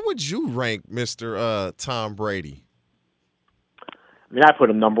 Where would you rank Mr. Tom Brady? I mean, I put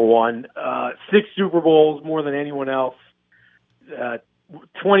him number one. 6 Super Bowls, more than anyone else.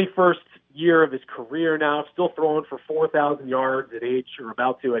 21st year of his career now, still throwing for 4,000 yards at age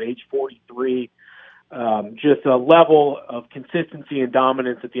 43. Just a level of consistency and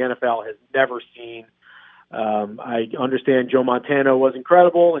dominance that the NFL has never seen. I understand Joe Montana was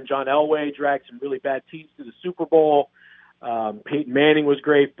incredible, and John Elway dragged some really bad teams to the Super Bowl. Peyton Manning was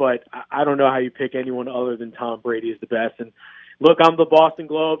great, but I don't know how you pick anyone other than Tom Brady as the best. And look, I'm the Boston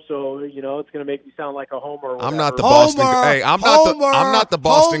Globe, so it's going to make me sound like a homer. I'm not the Boston. Hey, I'm not the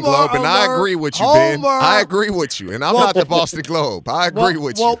Boston Globe, and I agree with you, Ben. I agree with you, and I'm not the Boston Globe. I agree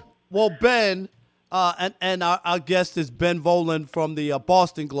with you. Well, Ben, and our guest is Ben Volin from the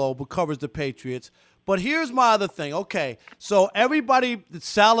Boston Globe, who covers the Patriots. But here's my other thing. Okay, so everybody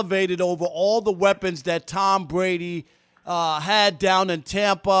salivated over all the weapons that Tom Brady had down in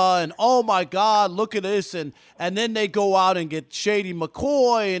Tampa, and oh my God, look at this, and then they go out and get Shady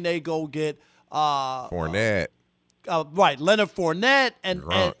McCoy, and they go get Fournette, Leonard Fournette,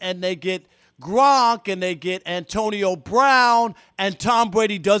 and they get Gronk, and they get Antonio Brown, and Tom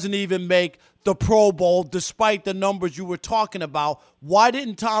Brady doesn't even make the Pro Bowl despite the numbers you were talking about. Why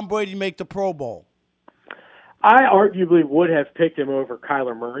didn't Tom Brady make the Pro Bowl? I arguably would have picked him over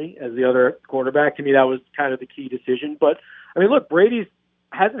Kyler Murray as the other quarterback. To me, that was kind of the key decision. But, I mean, look, Brady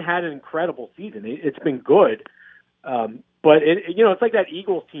hasn't had an incredible season. It's been good. But, it's like that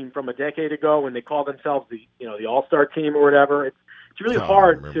Eagles team from a decade ago when they called themselves the All-Star team or whatever. It's really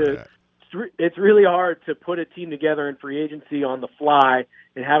hard to put a team together in free agency on the fly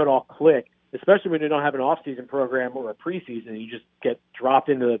and have it all click, especially when you don't have an off-season program or a preseason. You just get dropped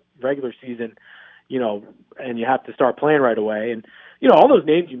into the regular season, and you have to start playing right away. And, all those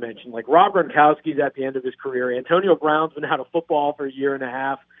names you mentioned, like Rob Gronkowski's at the end of his career. Antonio Brown's been out of football for a year and a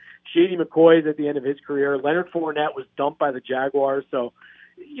half. Shady McCoy's at the end of his career. Leonard Fournette was dumped by the Jaguars. So,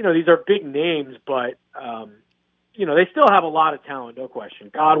 these are big names, but, they still have a lot of talent, no question.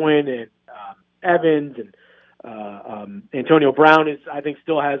 Godwin and Evans and Antonio Brown I think,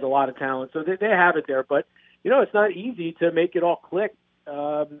 still has a lot of talent. So they have it there. But, it's not easy to make it all click,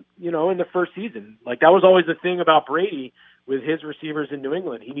 in the first season. Like, that was always the thing about Brady with his receivers in New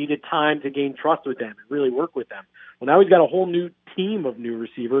England. He needed time to gain trust with them and really work with them. Well, now he's got a whole new team of new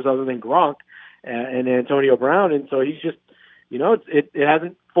receivers other than Gronk and Antonio Brown. And so he's just, it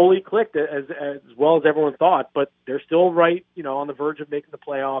hasn't fully clicked as well as everyone thought, but they're still right, on the verge of making the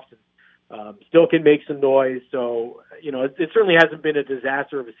playoffs and still can make some noise. So, it certainly hasn't been a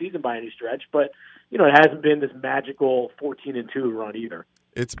disaster of a season by any stretch, but, it hasn't been this magical 14-2 run either.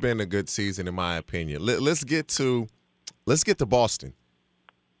 It's been a good season, in my opinion. Let's get to Boston.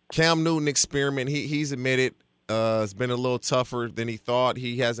 Cam Newton experiment. He's admitted it's been a little tougher than he thought.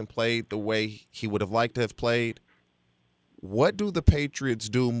 He hasn't played the way he would have liked to have played. What do the Patriots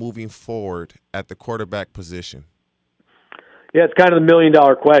do moving forward at the quarterback position? Yeah, it's kind of the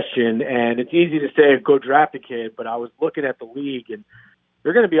million-dollar question, and it's easy to say go draft a kid, but I was looking at the league, and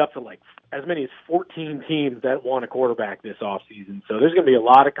they're going to be up to as many as 14 teams that want a quarterback this offseason. So there's going to be a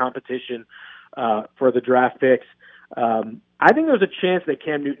lot of competition for the draft picks. I think there's a chance that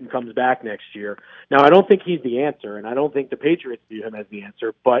Cam Newton comes back next year. Now, I don't think he's the answer, and I don't think the Patriots view him as the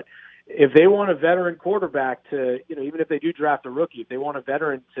answer, but if they want a veteran quarterback to, even if they do draft a rookie, if they want a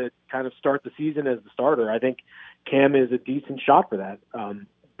veteran to kind of start the season as the starter, I think Cam is a decent shot for that.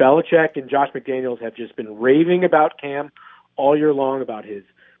 Belichick and Josh McDaniels have just been raving about Cam all year long, about his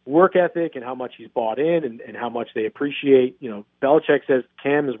work ethic and how much he's bought in and how much they appreciate. Belichick says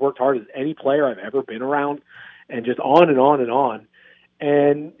Cam has worked hard as any player I've ever been around, and just on and on and on.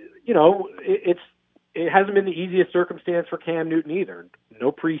 And, it hasn't been the easiest circumstance for Cam Newton either.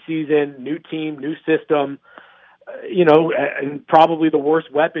 No preseason, new team, new system, and probably the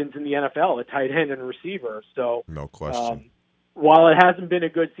worst weapons in the NFL, a tight end and receiver. So no question. While it hasn't been a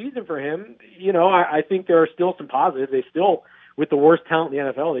good season for him, I think there are still some positives. They still, with the worst talent in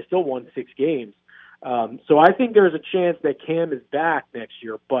the NFL, they still won 6 games. So I think there's a chance that Cam is back next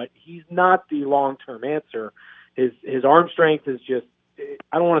year, but he's not the long-term answer. His arm strength is just,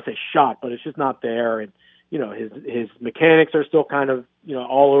 I don't want to say shot, but it's just not there. And, his mechanics are still kind of,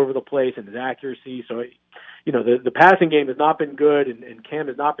 all over the place, and his accuracy. So, the passing game has not been good, and Cam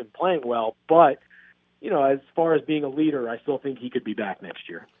has not been playing well. But, as far as being a leader, I still think he could be back next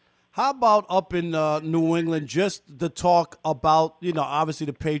year. How about up in New England, just the talk about, obviously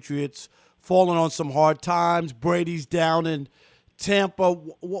the Patriots falling on some hard times. Brady's down in Tampa.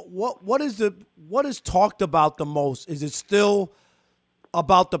 What is talked about the most? Is it still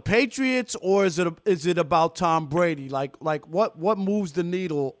about the Patriots, or is it about Tom Brady? Like what moves the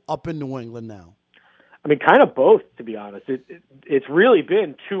needle up in New England now? I mean, kind of both, to be honest. It's really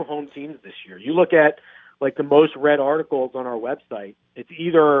been 2 home teams this year. You look at the most read articles on our website, it's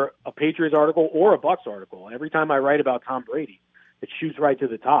either a Patriots article or a Bucs article. Every time I write about Tom Brady, it shoots right to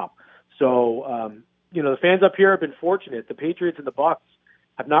the top. So, the fans up here have been fortunate. The Patriots and the Bucs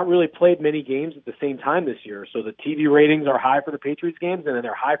have not really played many games at the same time this year. So the TV ratings are high for the Patriots games, and then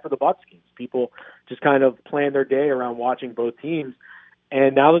they're high for the Bucs games. People just kind of plan their day around watching both teams.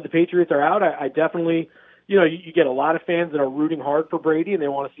 And now that the Patriots are out, I definitely, you get a lot of fans that are rooting hard for Brady and they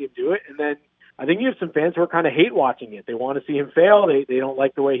want to see him do it. And then I think you have some fans who are kind of hate watching it. They want to see him fail. They don't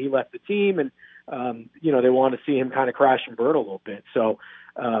like the way he left the team, and they want to see him kind of crash and burn a little bit. So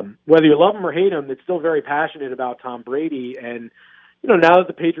whether you love him or hate him, it's still very passionate about Tom Brady. And now that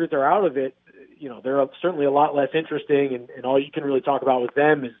the Patriots are out of it, they're certainly a lot less interesting, and all you can really talk about with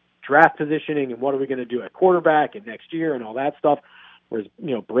them is draft positioning and what are we going to do at quarterback and next year and all that stuff. Whereas,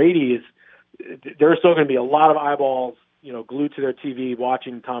 Brady there's still going to be a lot of eyeballs, glued to their TV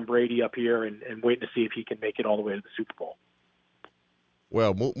watching Tom Brady up here and waiting to see if he can make it all the way to the Super Bowl.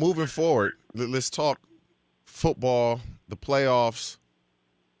 Well, moving forward, let's talk football, the playoffs,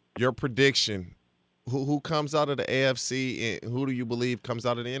 your prediction. Who comes out of the AFC, and who do you believe comes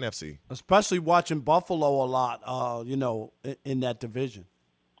out of the NFC? Especially watching Buffalo a lot, in that division.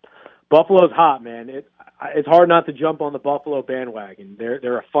 Buffalo's hot, man. It's hard not to jump on the Buffalo bandwagon.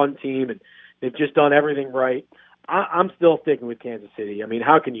 They're a fun team, and they've just done everything right. I'm still sticking with Kansas City. I mean,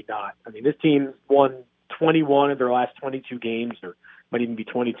 how can you not? I mean, this team's won 21 of their last 22 games, or might even be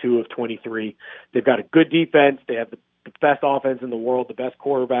 22 of 23. They've got a good defense. They have the best offense in the world, the best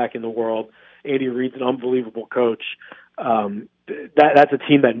quarterback in the world. Andy Reid's an unbelievable coach. That's a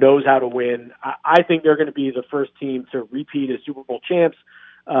team that knows how to win. I think they're going to be the first team to repeat as Super Bowl champs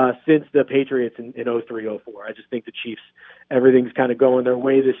since the Patriots in 03-04. I just think the Chiefs, everything's kind of going their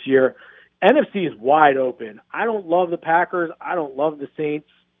way this year. NFC is wide open. I don't love the Packers. I don't love the Saints.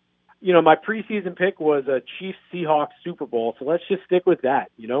 My preseason pick was a Chiefs-Seahawks Super Bowl, so let's just stick with that.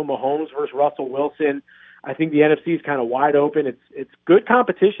 Mahomes versus Russell Wilson. I think the NFC is kind of wide open. It's good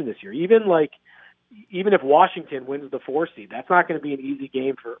competition this year. Even if Washington wins the 4 seed, that's not going to be an easy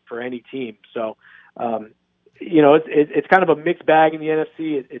game for any team. So, it's kind of a mixed bag in the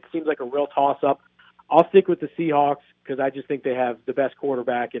NFC. It seems like a real toss-up. I'll stick with the Seahawks because I just think they have the best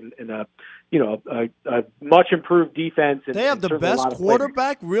quarterback and a much improved defense. They have the best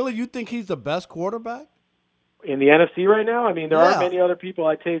quarterback? Really? You think he's the best quarterback? In the NFC right now? I mean, there aren't many other people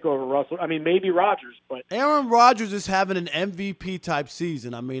I take over Russell. I mean, maybe Rodgers, but Aaron Rodgers is having an MVP-type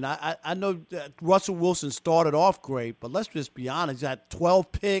season. I mean, I know that Russell Wilson started off great, but let's just be honest. He's had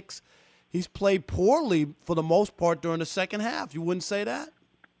 12 picks. He's played poorly for the most part during the second half. You wouldn't say that?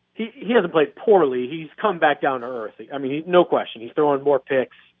 He hasn't played poorly. He's come back down to earth. I mean, no question. He's throwing more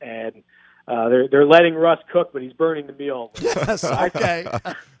picks, and they're letting Russ cook, but he's burning the meal. Yes, okay.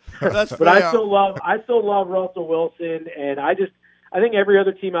 That's but fair. I still love Russell Wilson, and I think every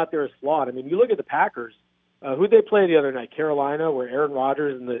other team out there is flawed. I mean, you look at the Packers. Who they play the other night? Carolina, where Aaron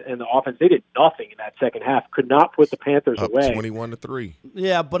Rodgers and the offense, they did nothing in that second half. Could not put the Panthers away. 21-3.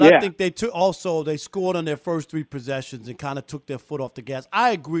 Yeah, but I think they scored on their first 3 possessions and kind of took their foot off the gas. I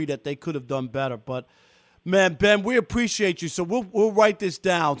agree that they could have done better, but man, Ben, we appreciate you. So we'll write this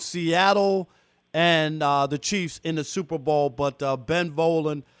down: Seattle and the Chiefs in the Super Bowl. But Ben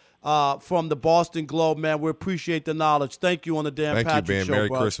Volin from the Boston Globe, man, we appreciate the knowledge. Thank you on the Dan Patrick Ben. Show. Merry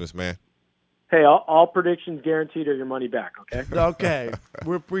bro. Christmas, man. Hey, all predictions guaranteed or your money back, okay? Okay.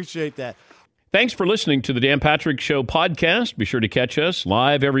 We appreciate that. Thanks for listening to the Dan Patrick Show podcast. Be sure to catch us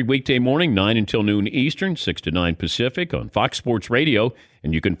live every weekday morning, 9 until noon Eastern, 6 to 9 Pacific on Fox Sports Radio.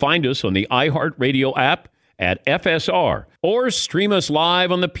 And you can find us on the iHeartRadio app at FSR or stream us live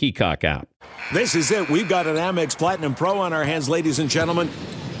on the Peacock app. This is it. We've got an Amex Platinum Pro on our hands, ladies and gentlemen.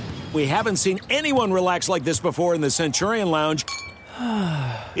 We haven't seen anyone relax like this before in the Centurion Lounge.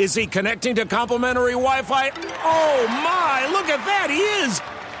 Is he connecting to complimentary Wi-Fi? Oh, my! Look at that! He is!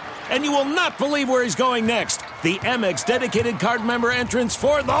 And you will not believe where he's going next. The Amex dedicated card member entrance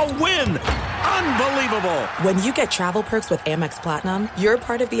for the win! Unbelievable! When you get travel perks with Amex Platinum, you're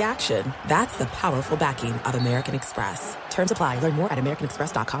part of the action. That's the powerful backing of American Express. Terms apply. Learn more at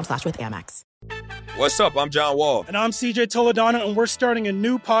americanexpress.com/withAmex. What's up? I'm John Wall. And I'm CJ Toledano, and we're starting a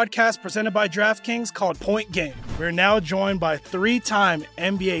new podcast presented by DraftKings called Point Game. We're now joined by 3-time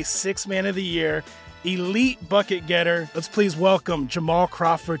NBA Sixth Man of the Year, elite bucket getter. Let's please welcome Jamal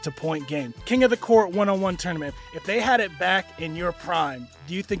Crawford to Point Game. King of the Court one-on-one tournament. If they had it back in your prime,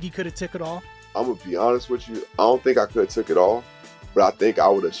 do you think you could have took it all? I'm going to be honest with you. I don't think I could have took it all, but I think I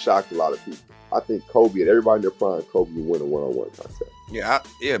would have shocked a lot of people. I think Kobe and everybody in their prime, Kobe would win a one-on-one contest. Yeah,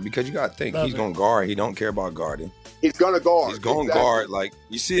 because you got to think, he's going to guard. He don't care about guarding. He's going to guard. He's going to guard. Like,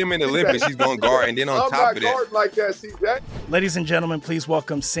 you see him in the Olympics, he's going to guard. And then on top of that. I'm not guarding like that, CJ. Ladies and gentlemen, please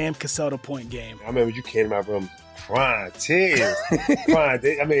welcome Sam Cassell to Point Game. I remember you came out from crying, tears,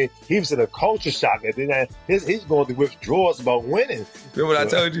 crying. I mean, he was in a culture shock. And then he's going through withdrawals about winning. Remember what I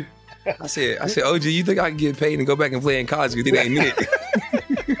told you? I said, OG, you think I can get paid and go back and play in college because it ain't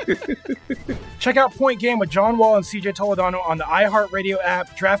it? Check out Point Game with John Wall and CJ Toledano on the iHeartRadio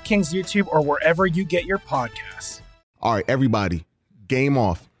app, DraftKings YouTube, or wherever you get your podcasts. All right, everybody, game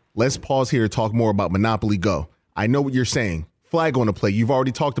off. Let's pause here to talk more about Monopoly Go. I know what you're saying. Flag on the play. You've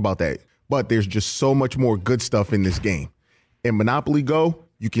already talked about that. But there's just so much more good stuff in this game. In Monopoly Go,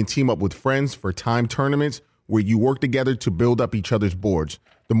 you can team up with friends for timed tournaments where you work together to build up each other's boards.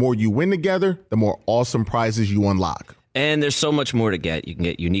 The more you win together, the more awesome prizes you unlock. And there's so much more to get. You can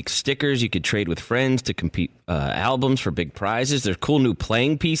get unique stickers. You could trade with friends to compete albums for big prizes. There's cool new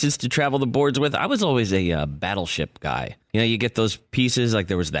playing pieces to travel the boards with. I was always a Battleship guy. You know, you get those pieces, like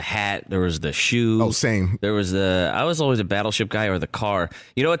there was the hat, there was the shoe. Oh, same. I was always a Battleship guy, or the car.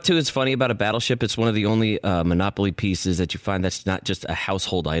 You know what, too, is funny about a Battleship? It's one of the only Monopoly pieces that you find that's not just a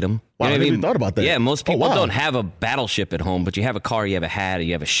household item. Wow, You know I what never even thought about that. Yeah, most people wow. don't have a Battleship at home, but you have a car, you have a hat,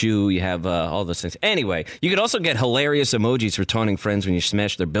 you have a shoe, you have all those things. Anyway, you could also get hilarious emojis for taunting friends when you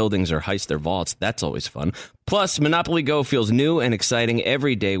smash their buildings or heist their vaults. That's always fun. Plus, Monopoly Go feels new and exciting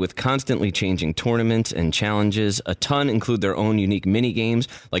every day with constantly changing tournaments and challenges. A ton include their own unique mini games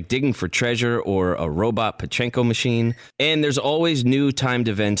like digging for treasure or a robot Pachinko machine. And there's always new timed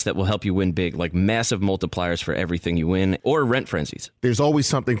events that will help you win big, like massive multipliers for everything you win or rent frenzies. There's always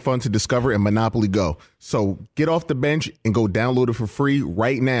something fun to discover in Monopoly Go. So get off the bench and go download it for free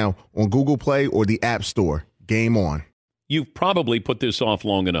right now on Google Play or the App Store. Game on. You've probably put this off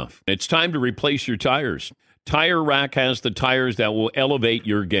long enough. It's time to replace your tires. Tire Rack has the tires that will elevate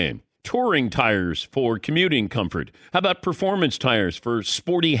your game. Touring tires for commuting comfort. How about performance tires for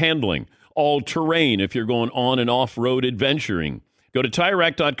sporty handling? All-terrain if you're going on and off-road adventuring. Go to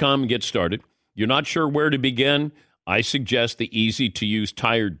TireRack.com and get started. You're not sure where to begin? I suggest the easy-to-use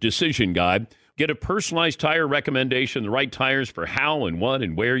Tire Decision Guide. Get a personalized tire recommendation, the right tires for how and what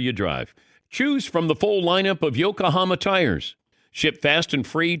and where you drive. Choose from the full lineup of Yokohama tires. Ship fast and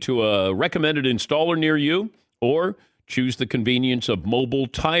free to a recommended installer near you, or choose the convenience of mobile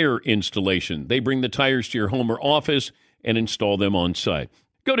tire installation. They bring the tires to your home or office and install them on site.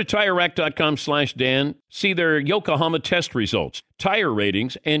 Go to TireRack.com/Dan, see their Yokohama test results, tire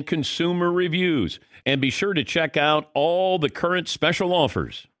ratings, and consumer reviews. And be sure to check out all the current special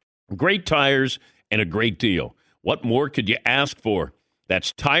offers. Great tires and a great deal. What more could you ask for?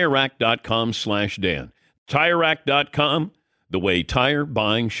 That's TireRack.com/Dan. TireRack.com, the way tire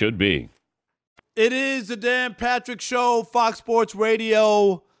buying should be. It is the Dan Patrick Show, Fox Sports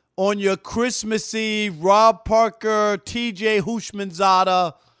Radio, on your Christmas Eve. Rob Parker, TJ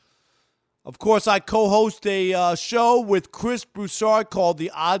Houshmandzadeh. Of course, I co-host a show with Chris Broussard called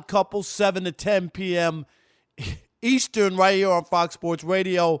The Odd Couple, 7 to 10 p.m. Eastern, right here on Fox Sports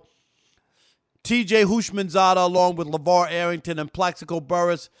Radio. TJ Houshmandzadeh, along with LeVar Arrington and Plaxico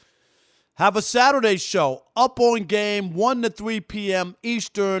Burress, have a Saturday show, Up on Game, 1 to 3 p.m.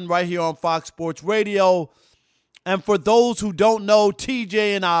 Eastern, right here on Fox Sports Radio. And for those who don't know,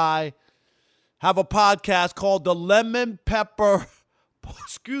 TJ and I have a podcast called the Lemon Pepper,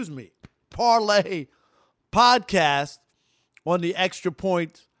 Parlay Podcast on the Extra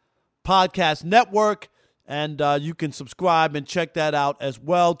Point Podcast Network. And you can subscribe and check that out as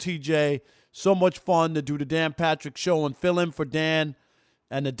well, TJ. So much fun to do the Dan Patrick Show and fill in for Dan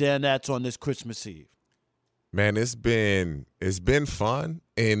and the Danettes on this Christmas Eve. Man, it's been fun.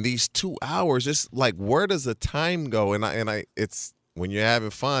 And these 2 hours, just like, where does the time go? And I it's when you're having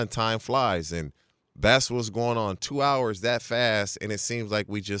fun, time flies, and that's what's going on. 2 hours that fast, and it seems like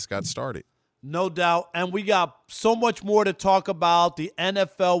we just got started. No doubt, and we got so much more to talk about. The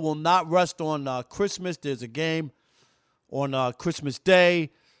NFL will not rest on Christmas. There's a game on Christmas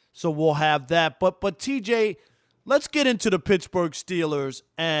Day, so we'll have that. But TJ, let's get into the Pittsburgh Steelers.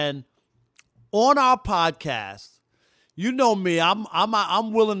 And on our podcast, you know me,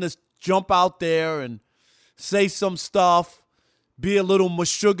 I'm willing to jump out there and say some stuff, be a little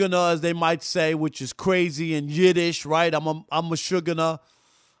mashugana, as they might say, which is crazy in Yiddish, right? I'm mashugana.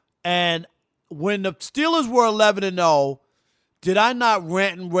 And when the Steelers were 11-0, did I not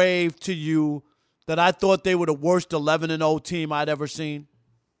rant and rave to you that I thought they were the worst 11-0 team I'd ever seen?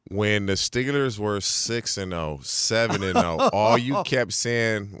 When the Steelers were 6-0, 7-0, all you kept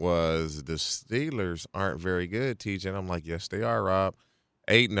saying was the Steelers aren't very good, TJ. And I'm like, yes, they are, Rob.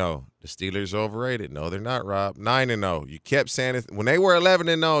 8-0, the Steelers are overrated. No, they're not, Rob. 9-0, you kept saying it. When they were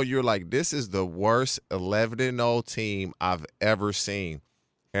 11-0, you're like, this is the worst 11-0 team I've ever seen.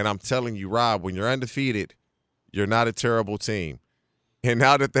 And I'm telling you, Rob, when you're undefeated, you're not a terrible team. And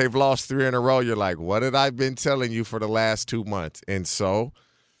now that they've lost 3 in a row, you're like, what had I been telling you for the last 2 months? And so,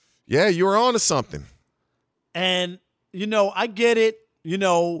 yeah, you were on to something. And, I get it.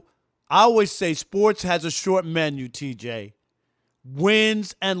 I always say sports has a short menu, TJ.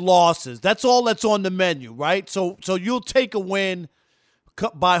 Wins and losses. That's all that's on the menu, right? So you'll take a win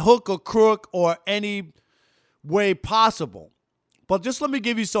by hook or crook or any way possible. But just let me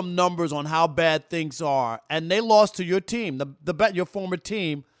give you some numbers on how bad things are. And they lost to your team, your former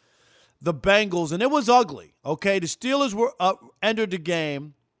team, the Bengals, and it was ugly, okay? The Steelers were entered the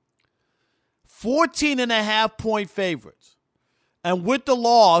game 14.5-point favorites. And with the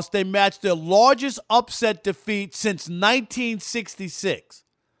loss, they matched their largest upset defeat since 1966.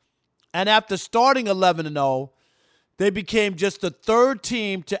 And after starting 11-0, they became just the third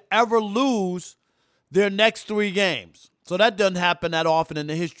team to ever lose their next 3 games. So that doesn't happen that often in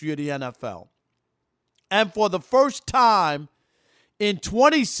the history of the NFL. And for the first time in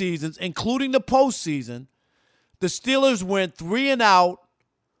 20 seasons, including the postseason, the Steelers went 3-and-out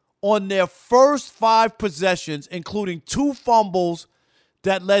on their first 5 possessions, including 2 fumbles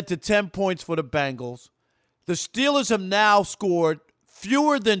that led to 10 points for the Bengals. The Steelers have now scored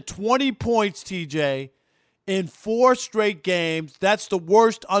fewer than 20 points, TJ, in 4 straight games. That's the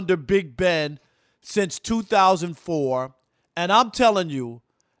worst under Big Ben since 2004. And I'm telling you,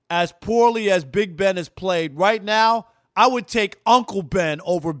 as poorly as Big Ben has played right now, I would take Uncle Ben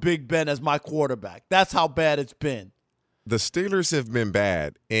over Big Ben as my quarterback. That's how bad it's been. The Steelers have been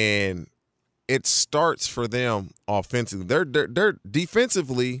bad, and it starts for them offensively. They're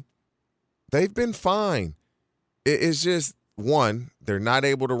defensively, they've been fine. It's just, one, they're not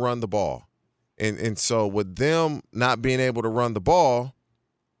able to run the ball. And so with them not being able to run the ball,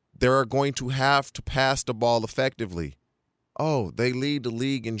 they're going to have to pass the ball effectively. Oh, they lead the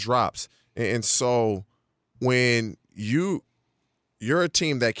league in drops. And so when you're a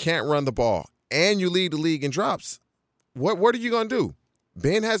team that can't run the ball and you lead the league in drops, what are you going to do?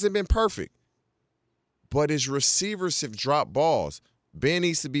 Ben hasn't been perfect, but his receivers have dropped balls. Ben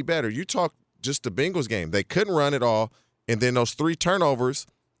needs to be better. You talk just the Bengals game. They couldn't run it all, and then those 3 turnovers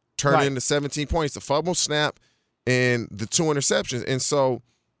turned into 17 points, the fumble, snap, and the 2 interceptions. And so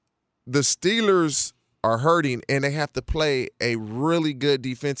the Steelers are hurting, and they have to play a really good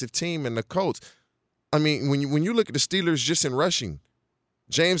defensive team in the Colts. I mean, when you look at the Steelers just in rushing,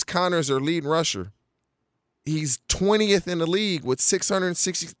 James Conner is their leading rusher. He's 20th in the league with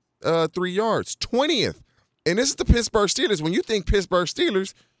 663 yards. 20th. And this is the Pittsburgh Steelers. When you think Pittsburgh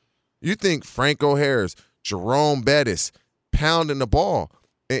Steelers, you think Franco Harris, Jerome Bettis, pounding the ball.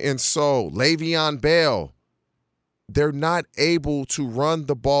 And so Le'Veon Bell, they're not able to run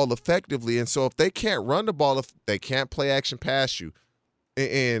the ball effectively. And so if they can't run the ball, if they can't play action past you,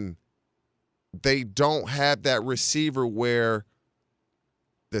 and they don't have that receiver where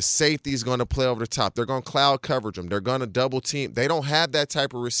the safety is going to play over the top. They're going to cloud coverage them. They're going to double team. They don't have that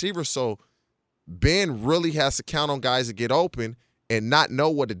type of receiver. So Ben really has to count on guys to get open and not know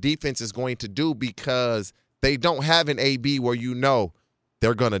what the defense is going to do because they don't have an AB where you know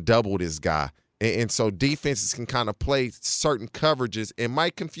they're going to double this guy. And so defenses can kind of play certain coverages and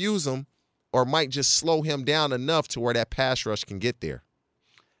might confuse him or might just slow him down enough to where that pass rush can get there.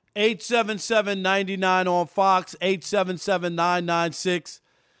 877-99 on Fox,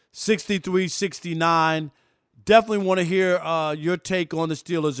 877-996-6369. Definitely want to hear your take on the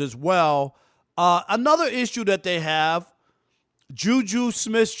Steelers as well. Another issue that they have, Juju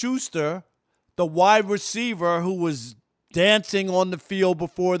Smith-Schuster, the wide receiver who was dancing on the field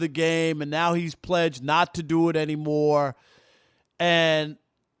before the game, and now he's pledged not to do it anymore. And,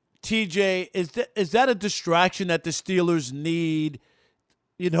 TJ, is that a distraction that the Steelers need?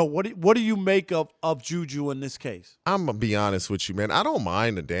 You know, what do you make of Juju in this case? I'm going to be honest with you, man. I don't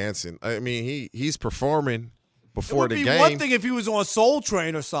mind the dancing. I mean, he's performing before the game. It would be one thing if he was on Soul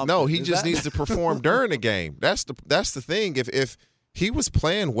Train or something. No, he just needs to perform during the game. That's the thing. If he was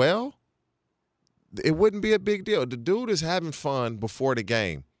playing well, it wouldn't be a big deal. The dude is having fun before the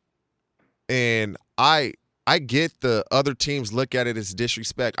game. And I get the other teams look at it as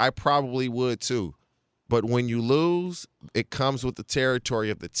disrespect. I probably would too. But when you lose, it comes with the territory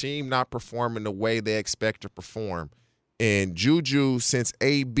of the team not performing the way they expect to perform. And Juju, since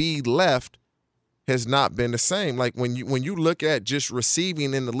AB left, has not been the same. Like when you look at just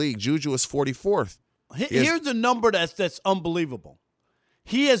receiving in the league, Juju is 44th. Here's a number that's unbelievable.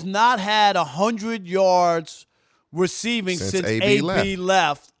 He has not had 100 yards receiving since AB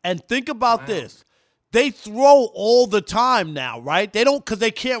left. And think about this. They throw all the time now, right? They don't because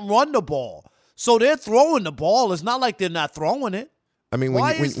they can't run the ball. So they're throwing the ball. It's not like they're not throwing it. I mean,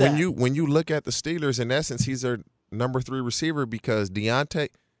 when you look at the Steelers, in essence, he's their number 3 receiver because Deontay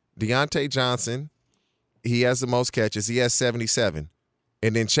Johnson, he has the most catches. He has 77.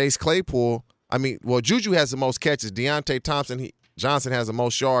 And then Chase Claypool, Juju has the most catches. Deontay Johnson has the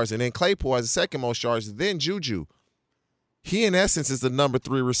most yards. And then Claypool has the second most yards. Then Juju. He, in essence, is the number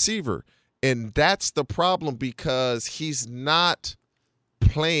 3 receiver. And that's the problem because he's not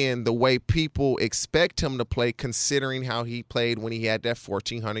playing the way people expect him to play considering how he played when he had that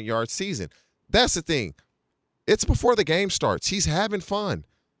 1,400-yard season. That's the thing. It's before the game starts. He's having fun.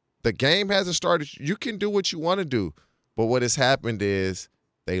 The game hasn't started. You can do what you want to do. But what has happened is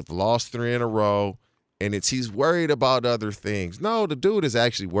they've lost 3 in a row, and he's worried about other things. No, the dude is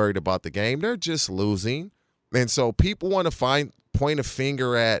actually worried about the game. They're just losing. And so people want to point a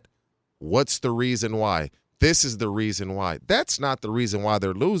finger at what's the reason why. This is the reason why. That's not the reason why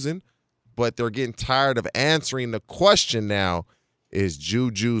they're losing, but they're getting tired of answering the question now, is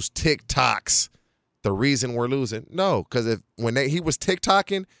Juju's TikToks the reason we're losing? No, because when he was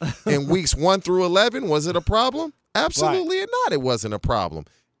TikToking in weeks 1 through 11, was it a problem? Absolutely not. It wasn't a problem.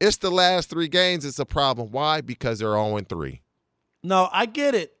 It's the last 3 games it's a problem. Why? Because they're 0-3. No, I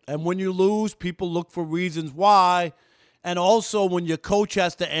get it. And when you lose, people look for reasons why. And also when your coach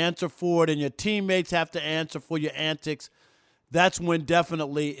has to answer for it and your teammates have to answer for your antics, that's when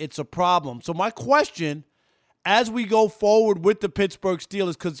definitely it's a problem. So my question, as we go forward with the Pittsburgh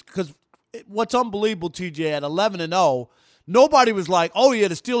Steelers, because what's unbelievable, TJ, at 11-0, nobody was like, oh, yeah,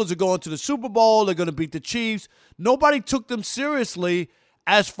 the Steelers are going to the Super Bowl. They're going to beat the Chiefs. Nobody took them seriously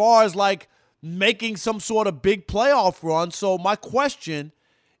as far as, like, making some sort of big playoff run. So my question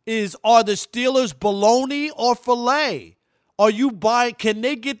is, are the Steelers bologna or filet? Are you buying? Can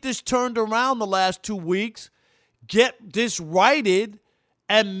they get this turned around the last 2 weeks, get this righted,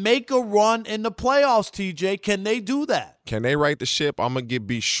 and make a run in the playoffs, TJ? Can they do that? Can they right the ship? I'm going to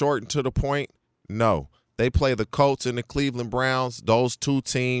be short and to the point. No. They play the Colts and the Cleveland Browns. Those two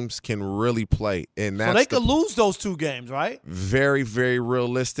teams can really play. And that's so they could lose those two games, right? Very, very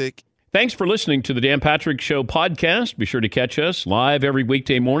realistic. Thanks for listening to the Dan Patrick Show podcast. Be sure to catch us live every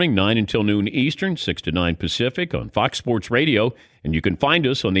weekday morning, 9 until noon Eastern, 6 to 9 Pacific on Fox Sports Radio. And you can find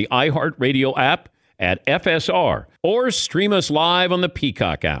us on the iHeartRadio app at FSR or stream us live on the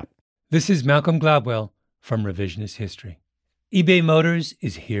Peacock app. This is Malcolm Gladwell from Revisionist History. eBay Motors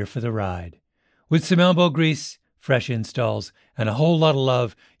is here for the ride. With some elbow grease, fresh installs, and a whole lot of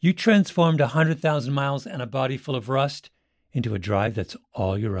love, you transformed 100,000 miles and a body full of rust into a drive that's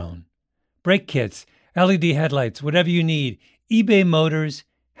all your own. Brake kits, LED headlights, whatever you need, eBay Motors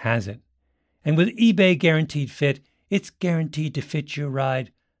has it. And with eBay Guaranteed Fit, it's guaranteed to fit your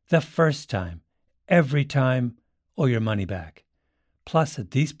ride the first time, every time, or your money back. Plus,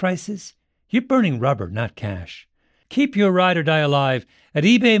 at these prices, you're burning rubber, not cash. Keep your ride or die alive at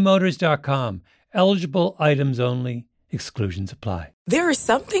ebaymotors.com. Eligible items only. Exclusions apply. There are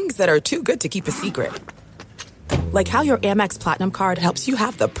some things that are too good to keep a secret. Like how your Amex Platinum card helps you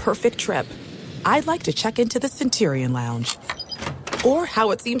have the perfect trip. I'd like to check into the Centurion Lounge. Or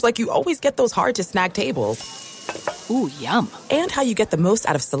how it seems like you always get those hard-to-snag tables. Ooh, yum. And how you get the most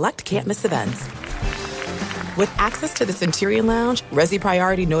out of select can't-miss events. With access to the Centurion Lounge, Resi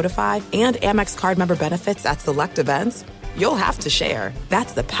Priority Notified, and Amex card member benefits at select events, you'll have to share.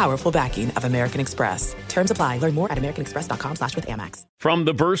 That's the powerful backing of American Express. Terms apply. Learn more at americanexpress.com/withAmex. From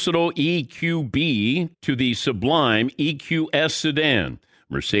the versatile EQB to the sublime EQS sedan,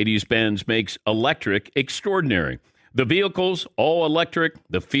 Mercedes-Benz makes electric extraordinary. The vehicle's all electric.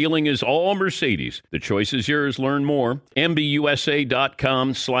 The feeling is all Mercedes. The choice is yours. Learn more.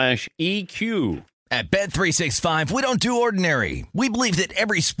 MBUSA.com/EQ. At Bet365, we don't do ordinary. We believe that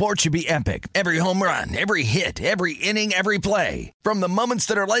every sport should be epic. Every home run, every hit, every inning, every play. From the moments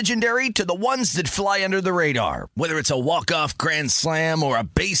that are legendary to the ones that fly under the radar. Whether it's a walk-off grand slam or a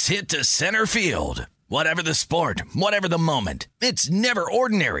base hit to center field. Whatever the sport, whatever the moment. It's never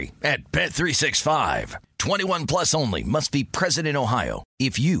ordinary at Bet365. 21 plus only. Must be present in Ohio.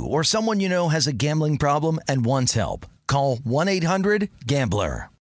 If you or someone you know has a gambling problem and wants help, call 1-800-GAMBLER.